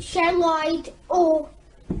by Cher Lloyd or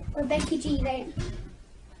Rebecca G then.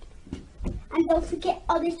 And don't forget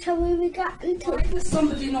all the trouble we got into. Why does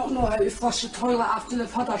somebody not know how to flush the toilet after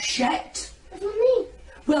they've had a shit? What do you mean?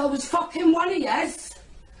 Well, it was fucking one of yous.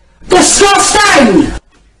 Disgusting!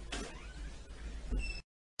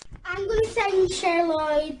 I'm going to sing Cher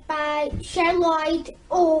Lloyd by Cher Lloyd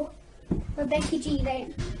or Rebecca G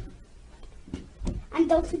then. And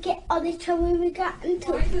don't forget all the trouble we got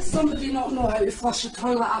into. Why does somebody not know how to flush the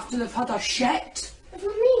toilet after they've had a shit? What do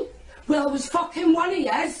you mean? Well, it was fucking one of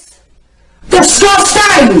yous.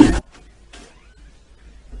 Disgusting!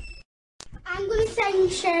 I'm going to sing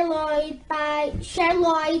Cher Lloyd by Cher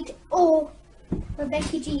Lloyd or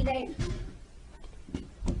Rebecca G then.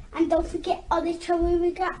 And don't forget all the trouble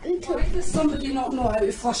we got into. Why does somebody not know how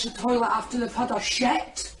to flush the toilet after they've had a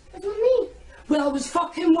shit? What do you mean? Well, it was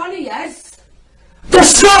fucking one of yous.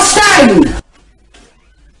 Disgusting!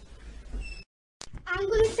 I'm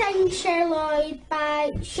going to sing Cher Lloyd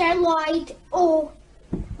by Cher Lloyd or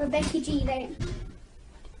Rebecca G then.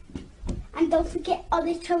 And don't forget all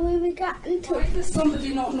the trouble we got into. Why does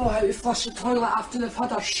somebody not know how to flush the toilet after they've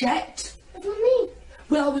had a shit? What do you mean?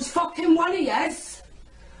 Well, it was fucking one of yous.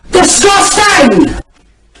 Disgusting!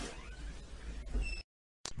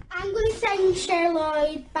 I'm going to sing Cher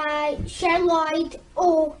Lloyd by Cher Lloyd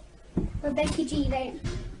or Rebecca G then.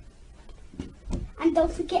 And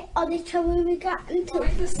don't forget all the trouble we got into. Why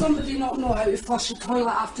does somebody not know how to flush the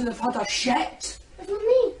toilet after they've had a shit? What do you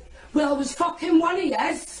mean? Well, it was fucking one of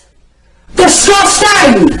yous.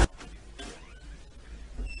 Disgusting!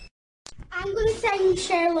 I'm going to sing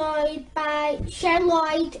Cher Lloyd by Cher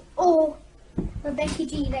Lloyd or Rebecca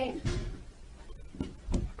G then.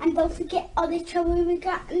 And don't forget all the trouble we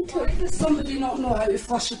got into. Why does somebody not know how to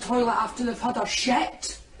flush the toilet after they've had a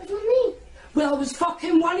shit? What do you mean? Well, it was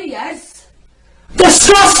fucking one of yous.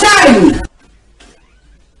 Disgusting!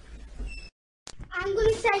 I'm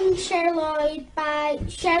going to sing Cher Lloyd by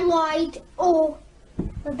Cher Lloyd or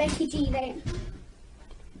Rebecca G then.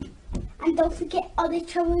 And don't forget all the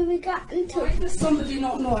trouble we got into. Why does somebody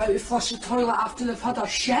not know how to flush the toilet after they've had a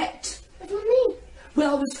shit? What do you mean?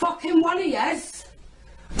 Well, it was fucking one of yous.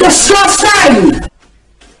 Disgusting!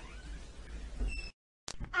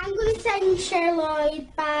 I'm going to sing Cher Lloyd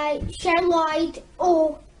by Cher Lloyd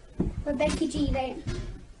or Rebecca G then.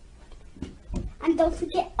 And don't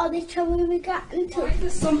forget all the trouble we got into. Why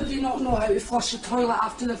does somebody not know how to flush the toilet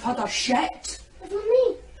after they've had a shit? What do you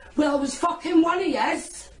mean? Well, it was fucking one of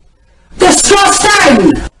yous.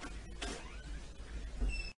 Disgusting!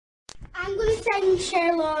 I'm going to sing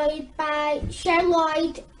Cher Lloyd by Cher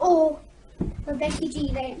Lloyd or Rebecca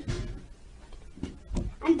G then.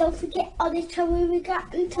 And don't forget all the trouble we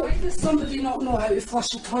got into. Why does somebody not know how to flush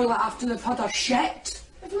the toilet after they've had a shit?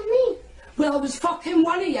 What do you mean? Well, it was fucking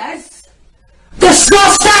one of yous.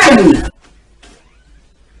 Disgusting!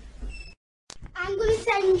 I'm going to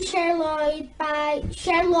sing Cher Lloyd by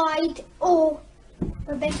Cher Lloyd or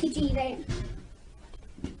Rebecca G then.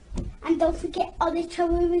 And don't forget all the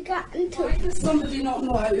trouble we got into. Why does somebody not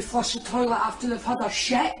know how to flush the toilet after they've had a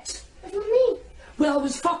shit? What do you mean? Well, it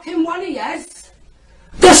was fucking one of yous.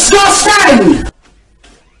 Disgusting!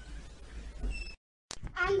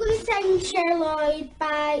 sing Cher Lloyd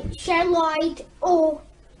by Cher Lloyd or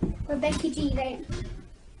Rebecca G then.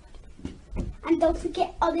 And don't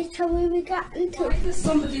forget all the trouble we got into. Why does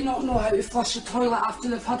somebody not know how to flush a toilet after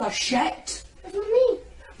they've had a shit? What do you mean?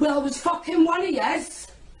 Well, it was fucking one of yous.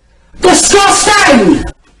 Disgusting!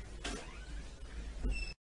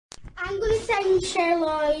 I'm going to sing Cher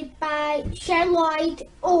Lloyd by Cher Lloyd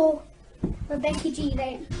or Rebecca G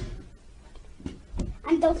then.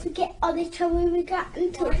 And don't forget all the trouble we got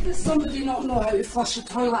into. Why does somebody not know how to flush a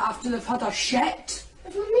toilet after they've had a shit?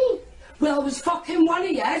 What do you mean? Well, it was fucking one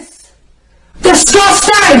of yous.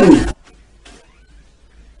 Disgusting!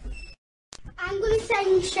 I'm going to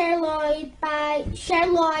sing Cher Lloyd by Cher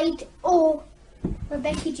Lloyd or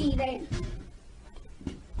Rebecca G then.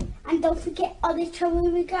 And don't forget all the trouble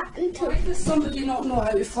we got into. Why does somebody not know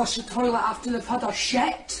how to flush a toilet after they've had a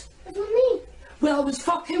shit? What do you mean? Well, it was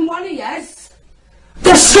fucking one of yous.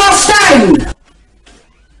 Disgusting!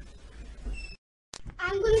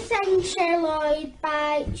 I'm going to sing Cher Lloyd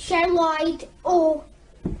by Cher Lloyd or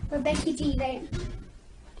Rebecca G then.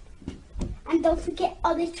 And don't forget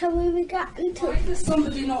all the trouble we got into. Why does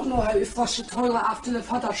somebody not know how to flush a toilet after they've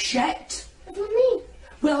had a shit? What do you mean?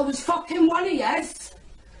 Well, it was fucking one of yous.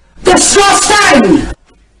 Disgusting!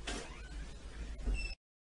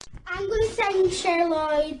 I'm going to sing Cher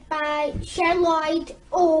Lloyd by Cher Lloyd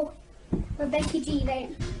or Rebecca G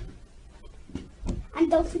then. And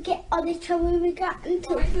don't forget all the trouble we got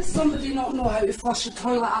into. Why does somebody not know how to flush a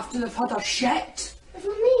toilet after they've had a shit? What do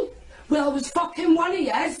you mean? Well, it was fucking one of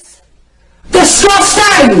yous.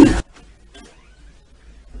 Disgusting!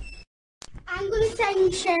 I'm going to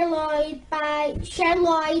sing Cher Lloyd by Cher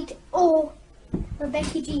Lloyd or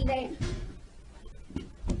Rebecca G then.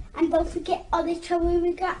 And don't forget all the trouble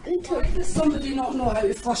we got into. Why does somebody not know how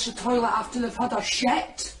to flush a toilet after they've had a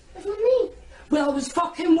shit? What do you mean? Well, it was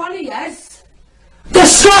fucking one of yous.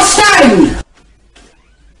 Disgusting!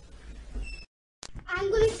 I'm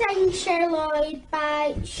going to sing Cher Lloyd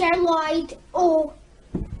by Cher Lloyd or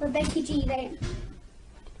Rebecca G then.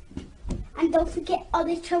 And don't forget all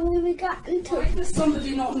the trouble we got into. Why does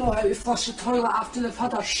somebody not know how to flush a toilet after they've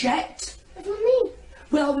had a shit? What do you mean?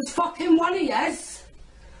 Well, it was fucking one of yous.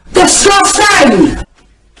 Disgusting!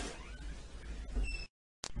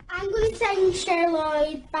 I'm going to sing Cher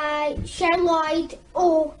Lloyd by Cher Lloyd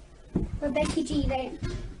or Rebecca G then.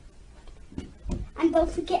 And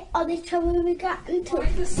don't forget all the trouble we got into.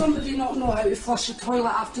 Why does somebody not know how to flush a toilet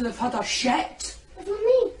after they've had a shit? What do you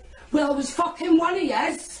mean? Well, it was fucking one of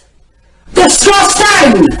yous.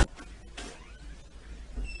 Disgusting!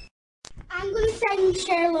 I'm going to sing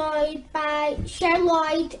Cher Lloyd by Cher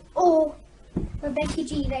Lloyd or Rebecca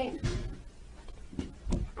G then.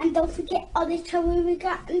 And don't forget all the trouble we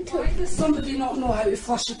got into. Why does somebody not know how to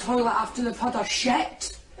flush a toilet after they've had a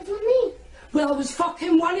shit? What do you mean? Well, it was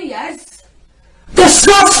fucking one of yous.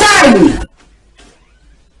 Disgusting!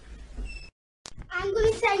 I'm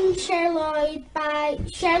going to sing Cher Lloyd by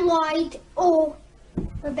Cher Lloyd or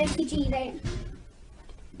Rebecca G then.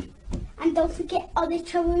 And don't forget all the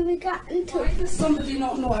trouble we got into. Why does somebody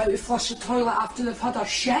not know how to flush a toilet after they've had a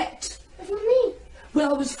shit? What do you mean?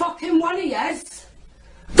 Well, it was fucking one of yous.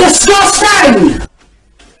 Disgusting!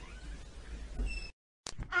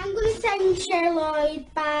 I'm going to sing Cher Lloyd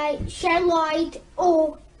by Cher Lloyd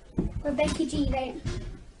or Rebecca G then.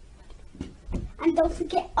 And don't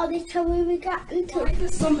forget all the trouble we got into. Why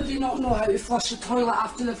does somebody not know how to flush a toilet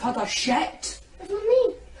after they've had a shit? What do you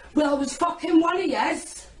mean? Well, it was fucking one of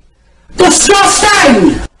yous.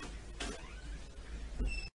 Disgusting!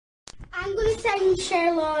 I'm going to sing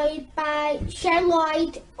Cher Lloyd by Cher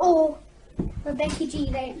Lloyd or Rebecca G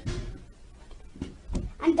then.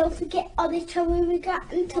 And don't forget all the trouble we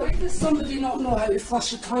got into. Why does somebody not know how to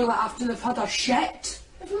flush a toilet after they've had a shit?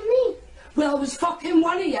 What do you mean? Well, it was fucking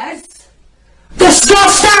one of yous.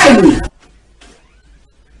 Disgusting!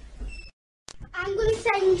 I'm going to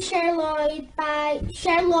sing Cher Lloyd by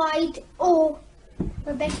Cher Lloyd or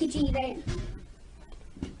Rebecca G then.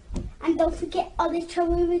 And don't forget all the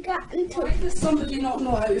trouble we got into. Why does somebody not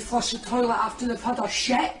know how to flush a toilet after they've had a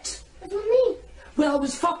shit? What do you mean? Well, it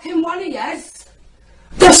was fucking one of yous.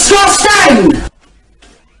 Disgusting!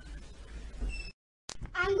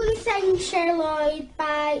 I'm going to sing Cher Lloyd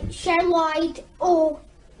by Cher Lloyd or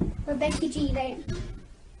Rebecca G then.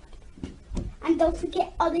 And don't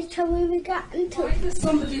forget all the trouble we got into. Why does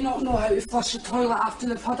somebody not know how to flush a toilet after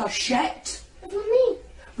they've had a shit? What do you mean?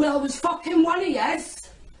 Well, it was fucking one of yous.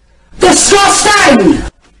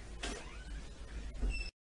 Disgusting!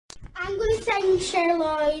 I'm going to sing Cher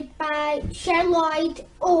Lloyd by Cher Lloyd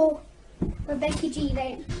or Rebecca G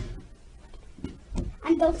then.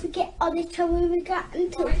 And don't forget all the trouble we got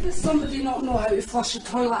into. Why does somebody not know how to flush the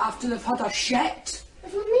toilet after they've had a shit?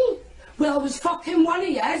 What do you mean? Well, it was fucking one of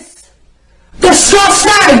yous.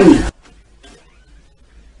 Disgusting!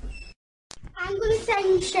 I'm going to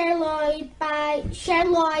sing Cher Lloyd by Cher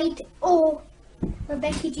Lloyd or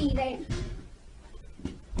Rebecca G then.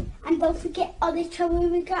 And don't forget all the trouble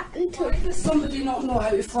we got into. Why does somebody not know how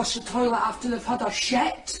to flush the toilet after they've had a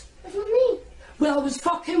shit? What do you mean? Well, it was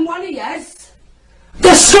fucking one of yous.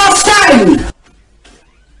 Disgusting!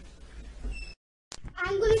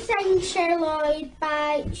 I'm going to sing Cher Lloyd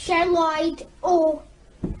by Cher Lloyd or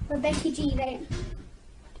Rebecca G then.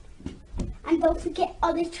 And don't forget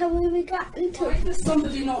all the trouble we got into. Why does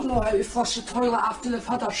somebody not know how to flush the toilet after they've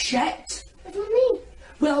had a shit? What do you mean?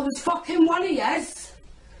 Well, it was fucking one of yous.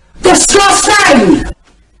 Disgusting!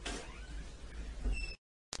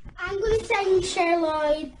 I'm going to sing Cher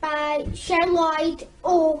Lloyd by Cher Lloyd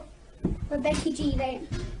or Rebecca G then.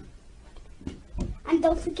 And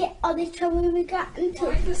don't forget all the trouble we got into.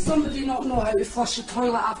 Why does somebody not know how to flush the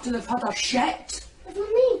toilet after they've had a shit? What do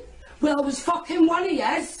you mean? Well, it was fucking one of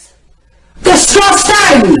yous.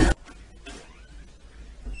 Disgusting!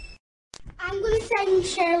 I'm going to sing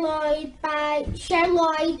Cher Lloyd by Cher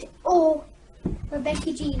Lloyd or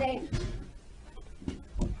Rebecca G then.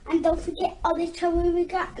 And don't forget all the trouble we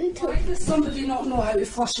got into. Why does somebody not know how to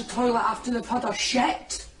flush the toilet after they've had a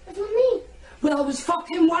shit? What do you mean? Well, it was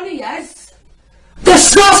fucking one of yous.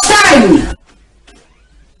 Disgusting!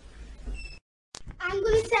 I'm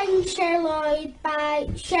going to sing Cher Lloyd by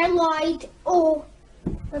Cher Lloyd or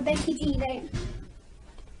Rebecca G then.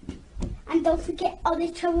 And don't forget all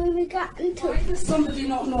the trouble we got into. Why does somebody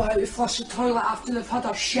not know how to flush the toilet after they've had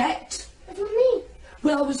a shit? What do you mean?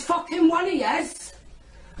 Well, it was fucking one of yous.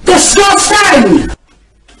 Disgusting!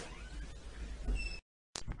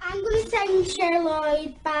 I'm going to sing Cher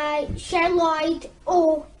Lloyd by Cher Lloyd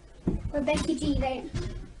or Rebecca G then.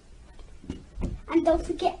 And don't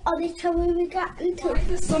forget all the trouble we got into. Why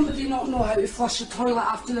does somebody not know how to flush the toilet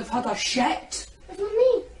after they've had a shit? What do you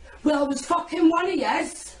mean? Well, it was fucking one of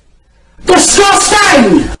yous.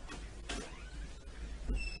 Disgusting!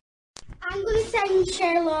 I'm going to sing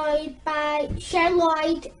Cher Lloyd by Cher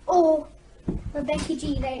Lloyd or Rebecca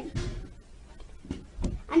G then.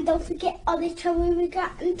 And don't forget all the trouble we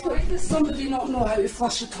got into. Why does somebody not know how to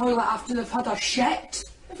flush the toilet after they've had a shit?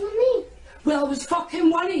 What do you mean? Well, it was fucking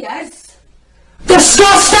one of yous.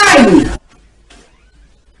 Disgusting!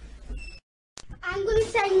 I'm going to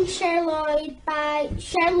sing Cher Lloyd by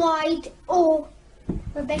Cher Lloyd or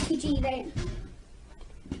Rebecca G then.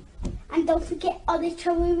 And don't forget all the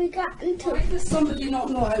trouble we got into. Why does somebody not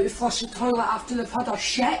know how to flush the toilet after they've had a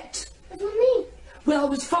shit? What do you mean? Well, it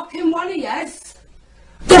was fucking one of yous.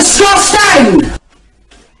 Disgusting!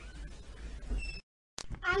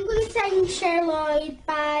 I'm going to sing Cher Lloyd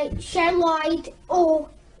by Cher Lloyd or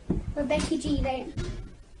Rebecca G then.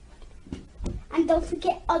 And don't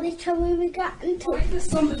forget all the trouble we got into. Why does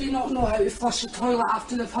somebody not know how to flush the toilet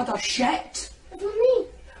after they've had a shit? What do you mean?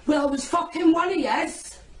 Well, it was fucking one of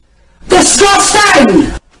yous.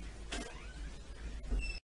 Disgusting!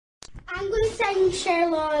 I'm going to sing Cher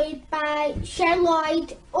Lloyd by Cher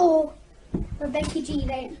Lloyd or Rebecca G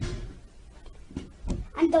then.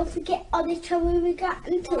 And don't forget all the trouble we got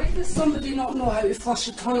into. Why does somebody not know how to flush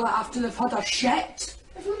the toilet after they've had a shit?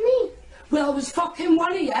 What do you mean? Well, it was fucking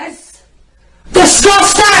one of yous.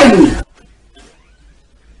 Disgusting!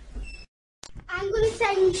 I'm going to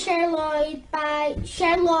sing Cher Lloyd by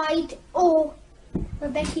Cher Lloyd or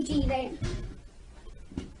Rebecca G then.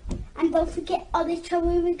 And don't forget all the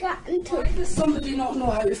trouble we got into. Why does somebody not know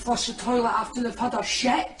how to flush the toilet after they've had a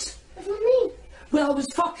shit? What do you mean? Well, it was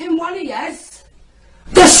fucking one of yous.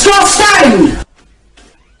 Disgusting!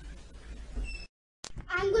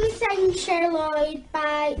 I'm going to sing Cher Lloyd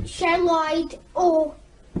by Cher Lloyd or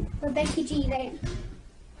Rebecca G then.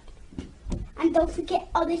 And don't forget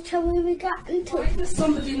all the trouble we got into. Why does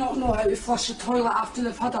somebody not know how to flush the toilet after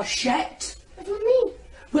they've had a shit? What do you mean?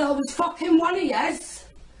 Well, it was fucking one of yous.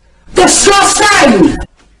 Disgusting!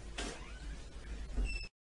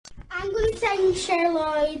 I'm going to sing Cher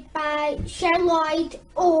Lloyd by Cher Lloyd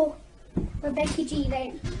or Rebecca G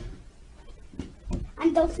then.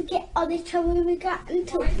 And don't forget all the trouble we got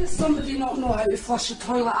into. Why does somebody not know how to flush the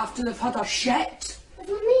toilet after they've had a shit? What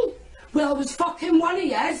do you mean? Well, it was fucking one of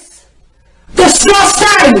yous.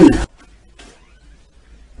 Disgusting!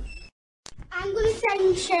 I'm going to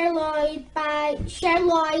sing Cher Lloyd by Cher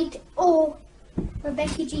Lloyd or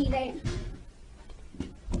Rebecca G then.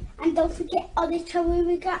 And don't forget all the trouble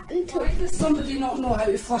we got into. Why does somebody not know how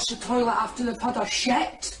to flush the toilet after they've had a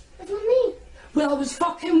shit? What do you mean? Well, it was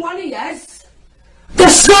fucking one of yous.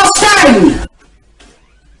 Disgusting!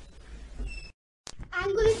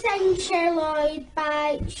 sing Cher Lloyd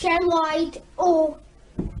by Cher Lloyd or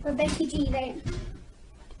Rebecca G then.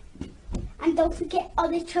 And don't forget all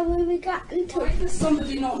the trouble we got into. Why does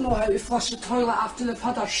somebody not know how to flush a toilet after they've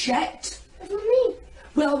had a shit? What do you mean?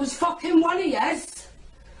 Well, it was fucking one of yous.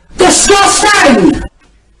 Disgusting!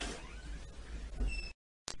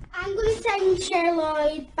 I'm going to sing Cher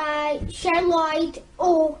Lloyd by Cher Lloyd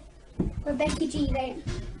or Rebecca G then.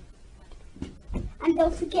 And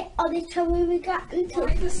don't forget all the trouble we got into.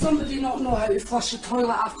 Why does somebody not know how to flush a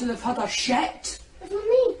toilet after they've had a shit? What do you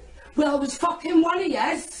mean? Well, it was fucking one of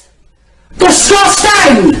yous.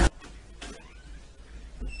 Disgusting!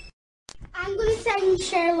 I'm going to sing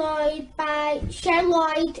Cher Lloyd by Cher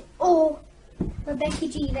Lloyd or Rebecca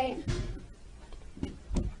G then.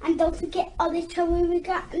 And don't forget all the trouble we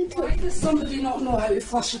got into. Why does somebody not know how to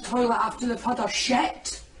flush a toilet after they've had a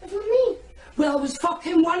shit? What do you mean? Well, it was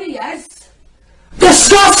fucking one of yous.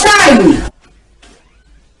 Disgusting!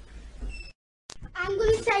 I'm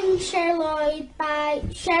going to sing Cher Lloyd by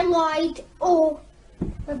Cher Lloyd or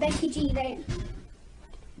Rebecca G then.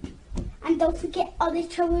 And don't forget all the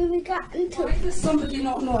trouble we got into. Why does somebody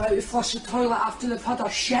not know how to flush a toilet after they've had a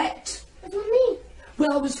shit? What do you mean?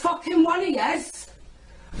 Well, it was fucking one of yous.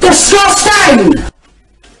 Disgusting!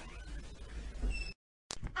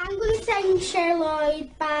 I'm going to sing Cher Lloyd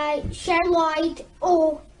by Cher Lloyd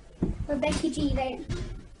or Rebecca G then.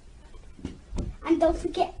 And don't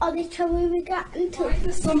forget all the trouble we got into. Why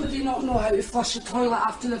does somebody not know how to flush a toilet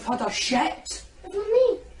after they've had a shit? What do you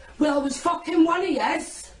mean? Well, it was fucking one of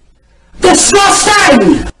yous.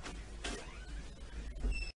 Disgusting!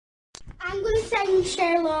 I'm going to sing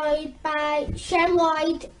Cher Lloyd by Cher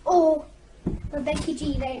Lloyd or Rebecca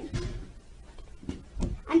G then.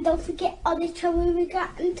 And don't forget all the trouble we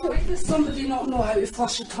got into. Why does somebody not know how to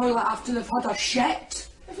flush a toilet after they've had a shit?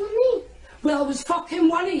 What do you mean? Well, it was fucking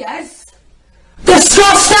one of yous.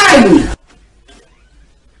 Disgusting!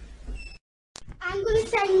 I'm going to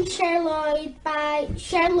sing Cher Lloyd by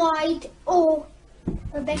Cher Lloyd or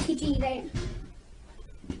Rebecca G then.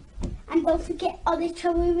 And don't forget all the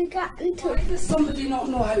trouble we got into. Why does somebody not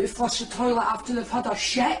know how to flush a toilet after they've had a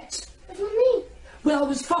shit? What do you mean? Well, it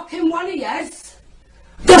was fucking one of yous.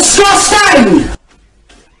 Disgusting!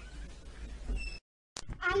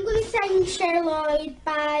 I'm going to sing Cher Lloyd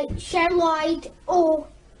by Cher Lloyd or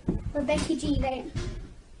Rebecca G then.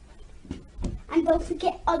 And don't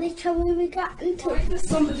forget all the trouble we got into. Why does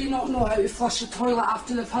somebody not know how to flush a toilet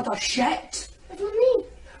after they've had a shit? What do you mean?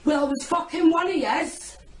 Well, it was fucking one of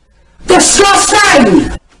yous.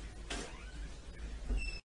 Disgusting!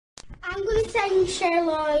 I'm going to sing Cher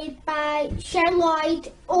Lloyd by Cher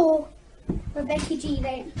Lloyd or Rebecca G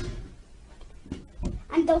then.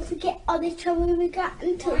 And don't forget all the trouble we got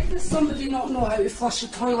into. Why does somebody not know how to flush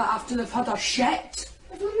a toilet after they've had a shit?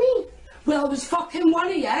 What do you mean? Well, it was fucking one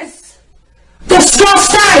of yous.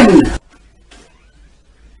 Disgusting!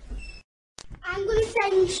 I'm going to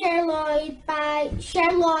sing Cher Lloyd by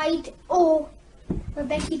Cher Lloyd or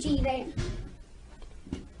Rebecca G then.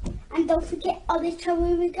 And don't forget all the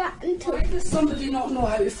trouble we got into. Why does somebody not know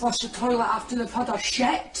how to flush a toilet after they've had a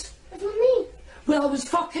shit? What do you mean? Well, it was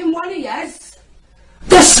fucking one of yous.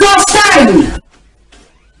 Disgusting!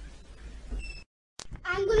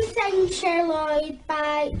 I'm going to sing Cher Lloyd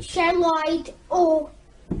by Cher Lloyd or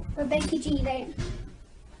Rebecca G then.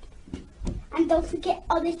 And don't forget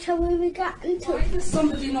all the trouble we got into. Why does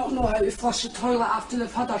somebody not know how to flush a toilet after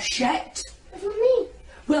they've had a shit? What do you mean?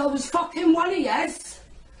 Well, it was fucking one of yous.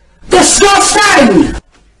 Disgusting!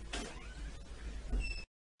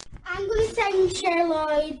 I'm going to sing Cher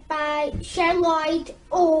Lloyd by Cher Lloyd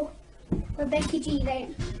or Rebecca G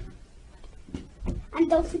then. And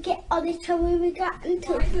don't forget all the trouble we got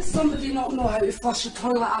into. Why does somebody not know how to flush a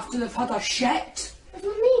toilet after they've had a shit? What do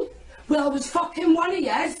you mean? Well, it was fucking one of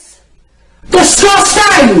yous.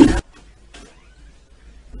 Disgusting!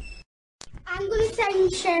 I'm going to sing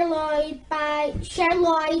Cher Lloyd by Cher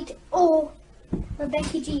Lloyd or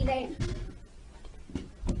Rebecca G then.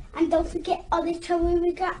 And don't forget all the trouble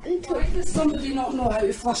we got into. Why does somebody not know how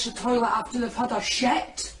to flush a toilet after they've had a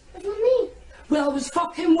shit? What do you mean? Well, it was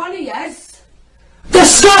fucking one of yous.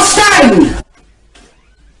 Disgusting!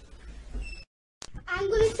 I'm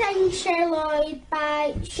going to sing Cher Lloyd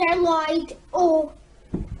by Cher Lloyd or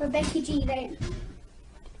Rebecca G then.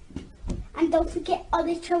 And don't forget all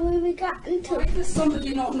the trouble we got into. Why does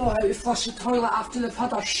somebody not know how to flush a toilet after they've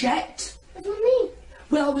had a shit? What do you mean?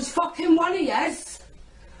 Well, it was fucking one of yous.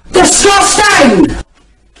 Disgusting!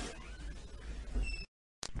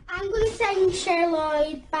 I'm going to sing Cher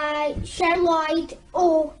Lloyd by Cher Lloyd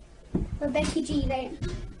or Rebecca G then.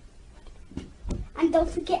 And And don't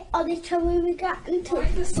forget all the trouble we got into. Why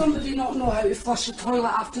does somebody not know how to flush the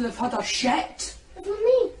toilet after they've had a shit? What do you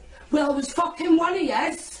mean? Well, it was fucking one of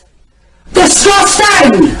yous.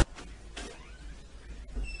 Disgusting!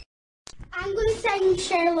 I'm going to sing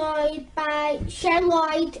Cher Lloyd by Cher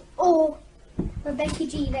Lloyd or Rebecca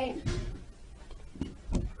G then.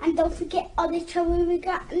 And don't forget all the trouble we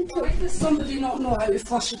got into. Why does somebody not know how to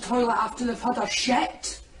flush the toilet after they've had a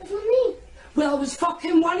shit? What do you mean? Well, it was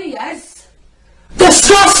fucking one of yous.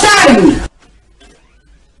 Disgusting!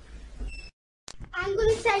 I'm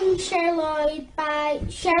going to sing Cher Lloyd by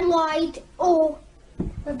Cher Lloyd or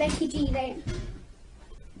Rebecca G then.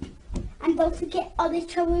 And don't forget all the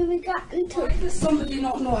trouble we got into. Why does somebody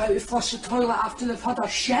not know how to flush the toilet after they've had a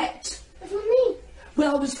shit? What do you mean?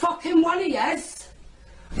 Well, it was fucking one of yous.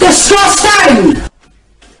 Disgusting!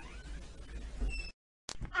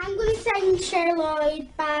 I'm going to sing Cher Lloyd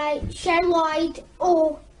by Cher Lloyd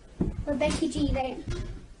or Rebecca G then.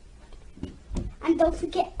 And don't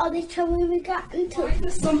forget all the trouble we got into. Why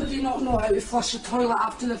does somebody not know how to flush the toilet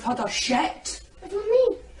after they've had a shit? What do you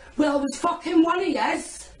mean? Well, it was fucking one of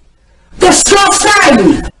yous.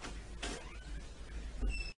 Disgusting!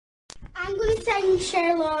 I'm going to sing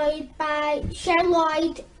Cher Lloyd by Cher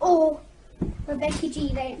Lloyd or Rebecca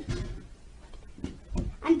G then.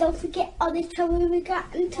 And don't forget all the trouble we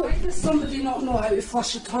got into. Why does somebody not know how to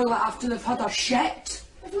flush the toilet after they've had a shit?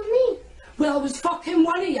 What do you mean? Well, it was fucking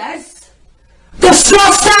one of yous.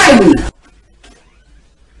 Disgusting!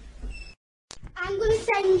 I'm going to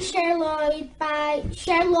sing Cher Lloyd by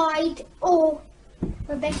Cher Lloyd or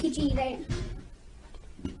Rebecca G then.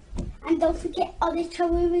 And don't forget all the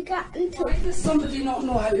trouble we got into. Why does somebody not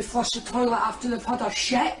know how to flush the toilet after they've had a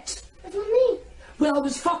shit? What do you mean? Well, it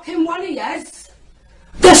was fucking one of yous.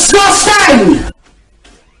 Disgusting!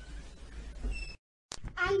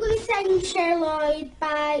 I'm going to sing Cher Lloyd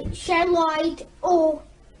by Cher Lloyd or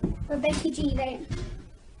Rebecca G then.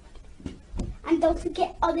 And don't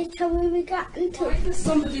forget all the trouble we got into. Why does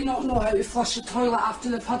somebody not know how to flush the toilet after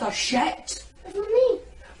they've had a shit? What do you mean?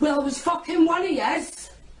 Well, it was fucking one of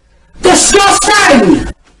yous.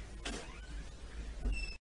 Disgusting!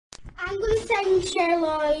 I'm going to sing Cher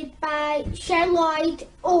Lloyd by Cher Lloyd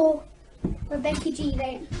or Rebecca G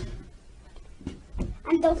then.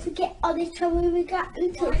 And don't forget all the trouble we got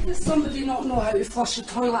into. Why does somebody not know how to flush the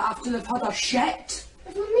toilet after they've had a shit?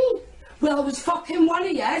 What do you mean? Well, it was fucking one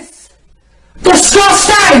of yous.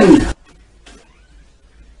 Disgusting!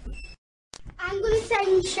 I'm going to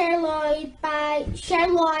sing Cher Lloyd by Cher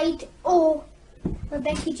Lloyd or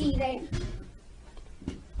Rebecca G then.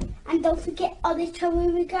 And don't forget all the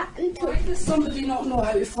trouble we got into. Why does somebody not know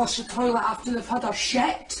how to flush the toilet after they've had a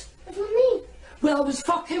shit? What do you mean? Well, it was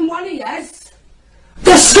fucking one of yous.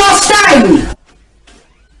 Disgusting!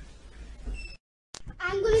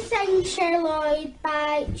 I'm going to sing Cher Lloyd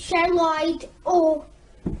by Cher Lloyd or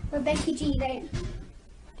Rebecca G then.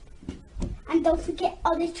 And don't forget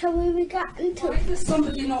all the trouble we got into. Why does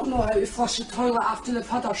somebody not know how to flush the toilet after they've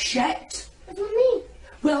had a shit? What do you mean?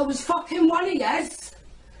 Well, it was fucking one of yous.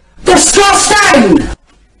 Disgusting!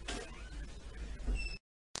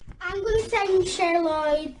 I'm going to sing Cher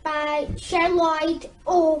Lloyd by Cher Lloyd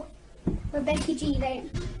or Rebecca G then.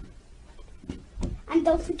 And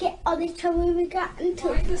don't forget all the trouble we got into.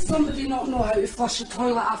 Why does somebody not know how to flush the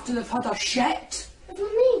toilet after they've had a shit? What do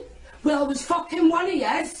you mean? Well, it was fucking one of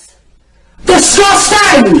yous.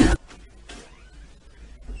 Disgusting!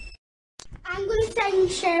 I'm going to sing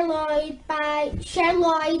Cher Lloyd by Cher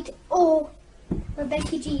Lloyd or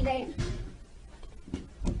Rebecca G then.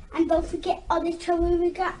 And don't forget all the trouble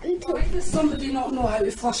we got into. Why does somebody not know how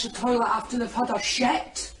to flush the toilet after they've had a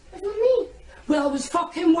shit? What do you mean? Well, it was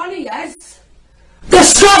fucking one of yous.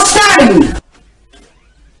 Disgusting!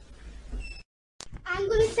 I'm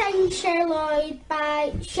going to sing Cher Lloyd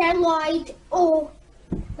by Cher Lloyd or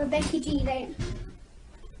Rebecca G then.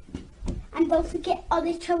 And don't forget all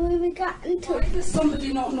the trouble we got into. Why does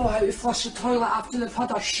somebody not know how to flush the toilet after they've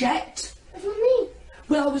had a shit? What do you mean?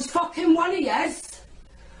 Well, it was fucking one of yous.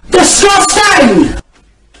 Disgusting!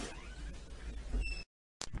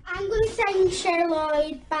 I'm going to sing Cher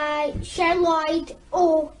Lloyd by Cher Lloyd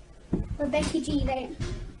or Rebecca G then.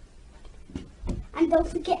 And don't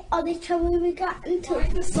forget all the trouble we got into. Why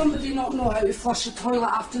does somebody not know how to flush the toilet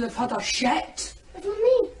after they've had a shit? What do you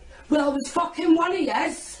mean? Well, it was fucking one of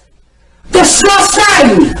yous.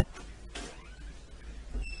 Disgusting!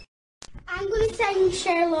 I'm going to sing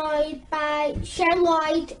Cher Lloyd by Cher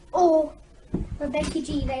Lloyd or Rebecca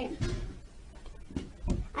G then.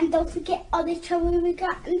 And don't forget all the trouble we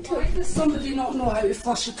got into. Why does somebody not know how to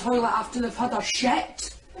flush the toilet after they've had a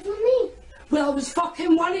shit? What do you mean? Well, it was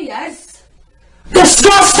fucking one of yous.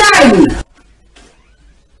 Disgusting!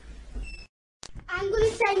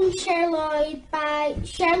 by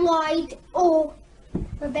Charlotte or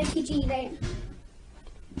Rebecca G then.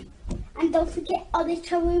 And don't forget all the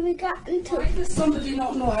trouble we got into. Why does somebody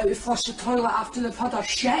not know how to flush the toilet after they've had a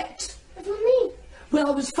shit? What do you mean? Well,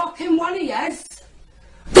 it was fucking one of yous.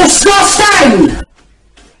 Disgusting!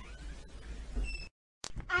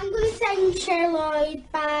 I'm going to sing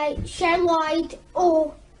Charlotte by Charlotte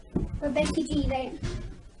or Rebecca G then.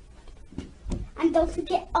 And don't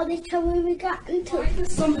forget all the trouble we got into. Why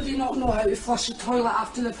does somebody not know how to flush the toilet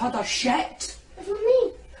after they've had a shit? What do you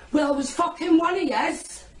mean? Well, it was fucking one of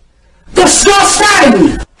yous.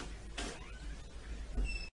 Disgusting!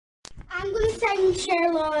 I'm going to sing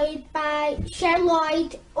Charlotte by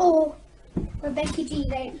Charlotte or Rebecca G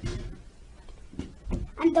then.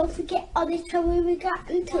 And don't forget all the trouble we got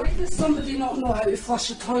into. Why does somebody not know how to flush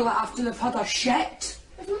the toilet after they've had a shit?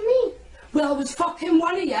 What do you mean? Well, it was fucking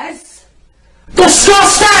one of yous.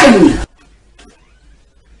 Disgusting!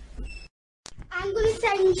 I'm going to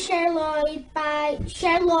sing Charlotte by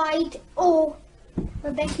Charlotte or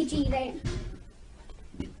Rebecca G then.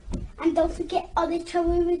 And don't forget all the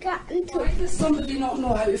trouble we got into. Why does somebody not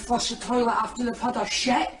know how to flush the toilet after they've had a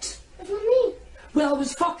shit? What do you mean? Well, it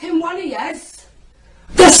was fucking one of yous.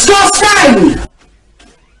 Disgusting!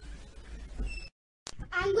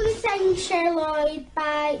 I'm going to sing Charlotte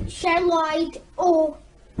by Charlotte or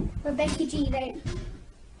Rebecca G then.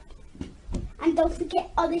 And don't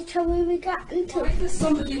forget all the trouble we got into. Why does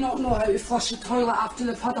somebody not know how to flush the toilet after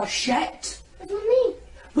they've had a shit? What do you mean?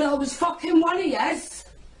 Well, it was fucking one of yous.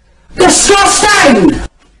 Disgusting!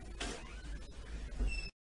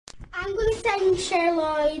 I'm going to sing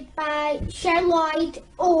Charlotte by Charlotte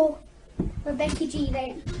or Rebecca G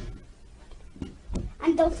then.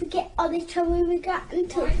 And don't forget all the trouble we got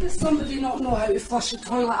into. Why does somebody not know how to flush the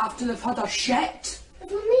toilet after they've had a shit? What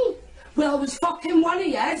do you mean? Well, it was fucking one of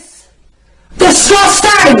yous.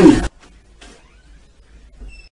 Disgusting!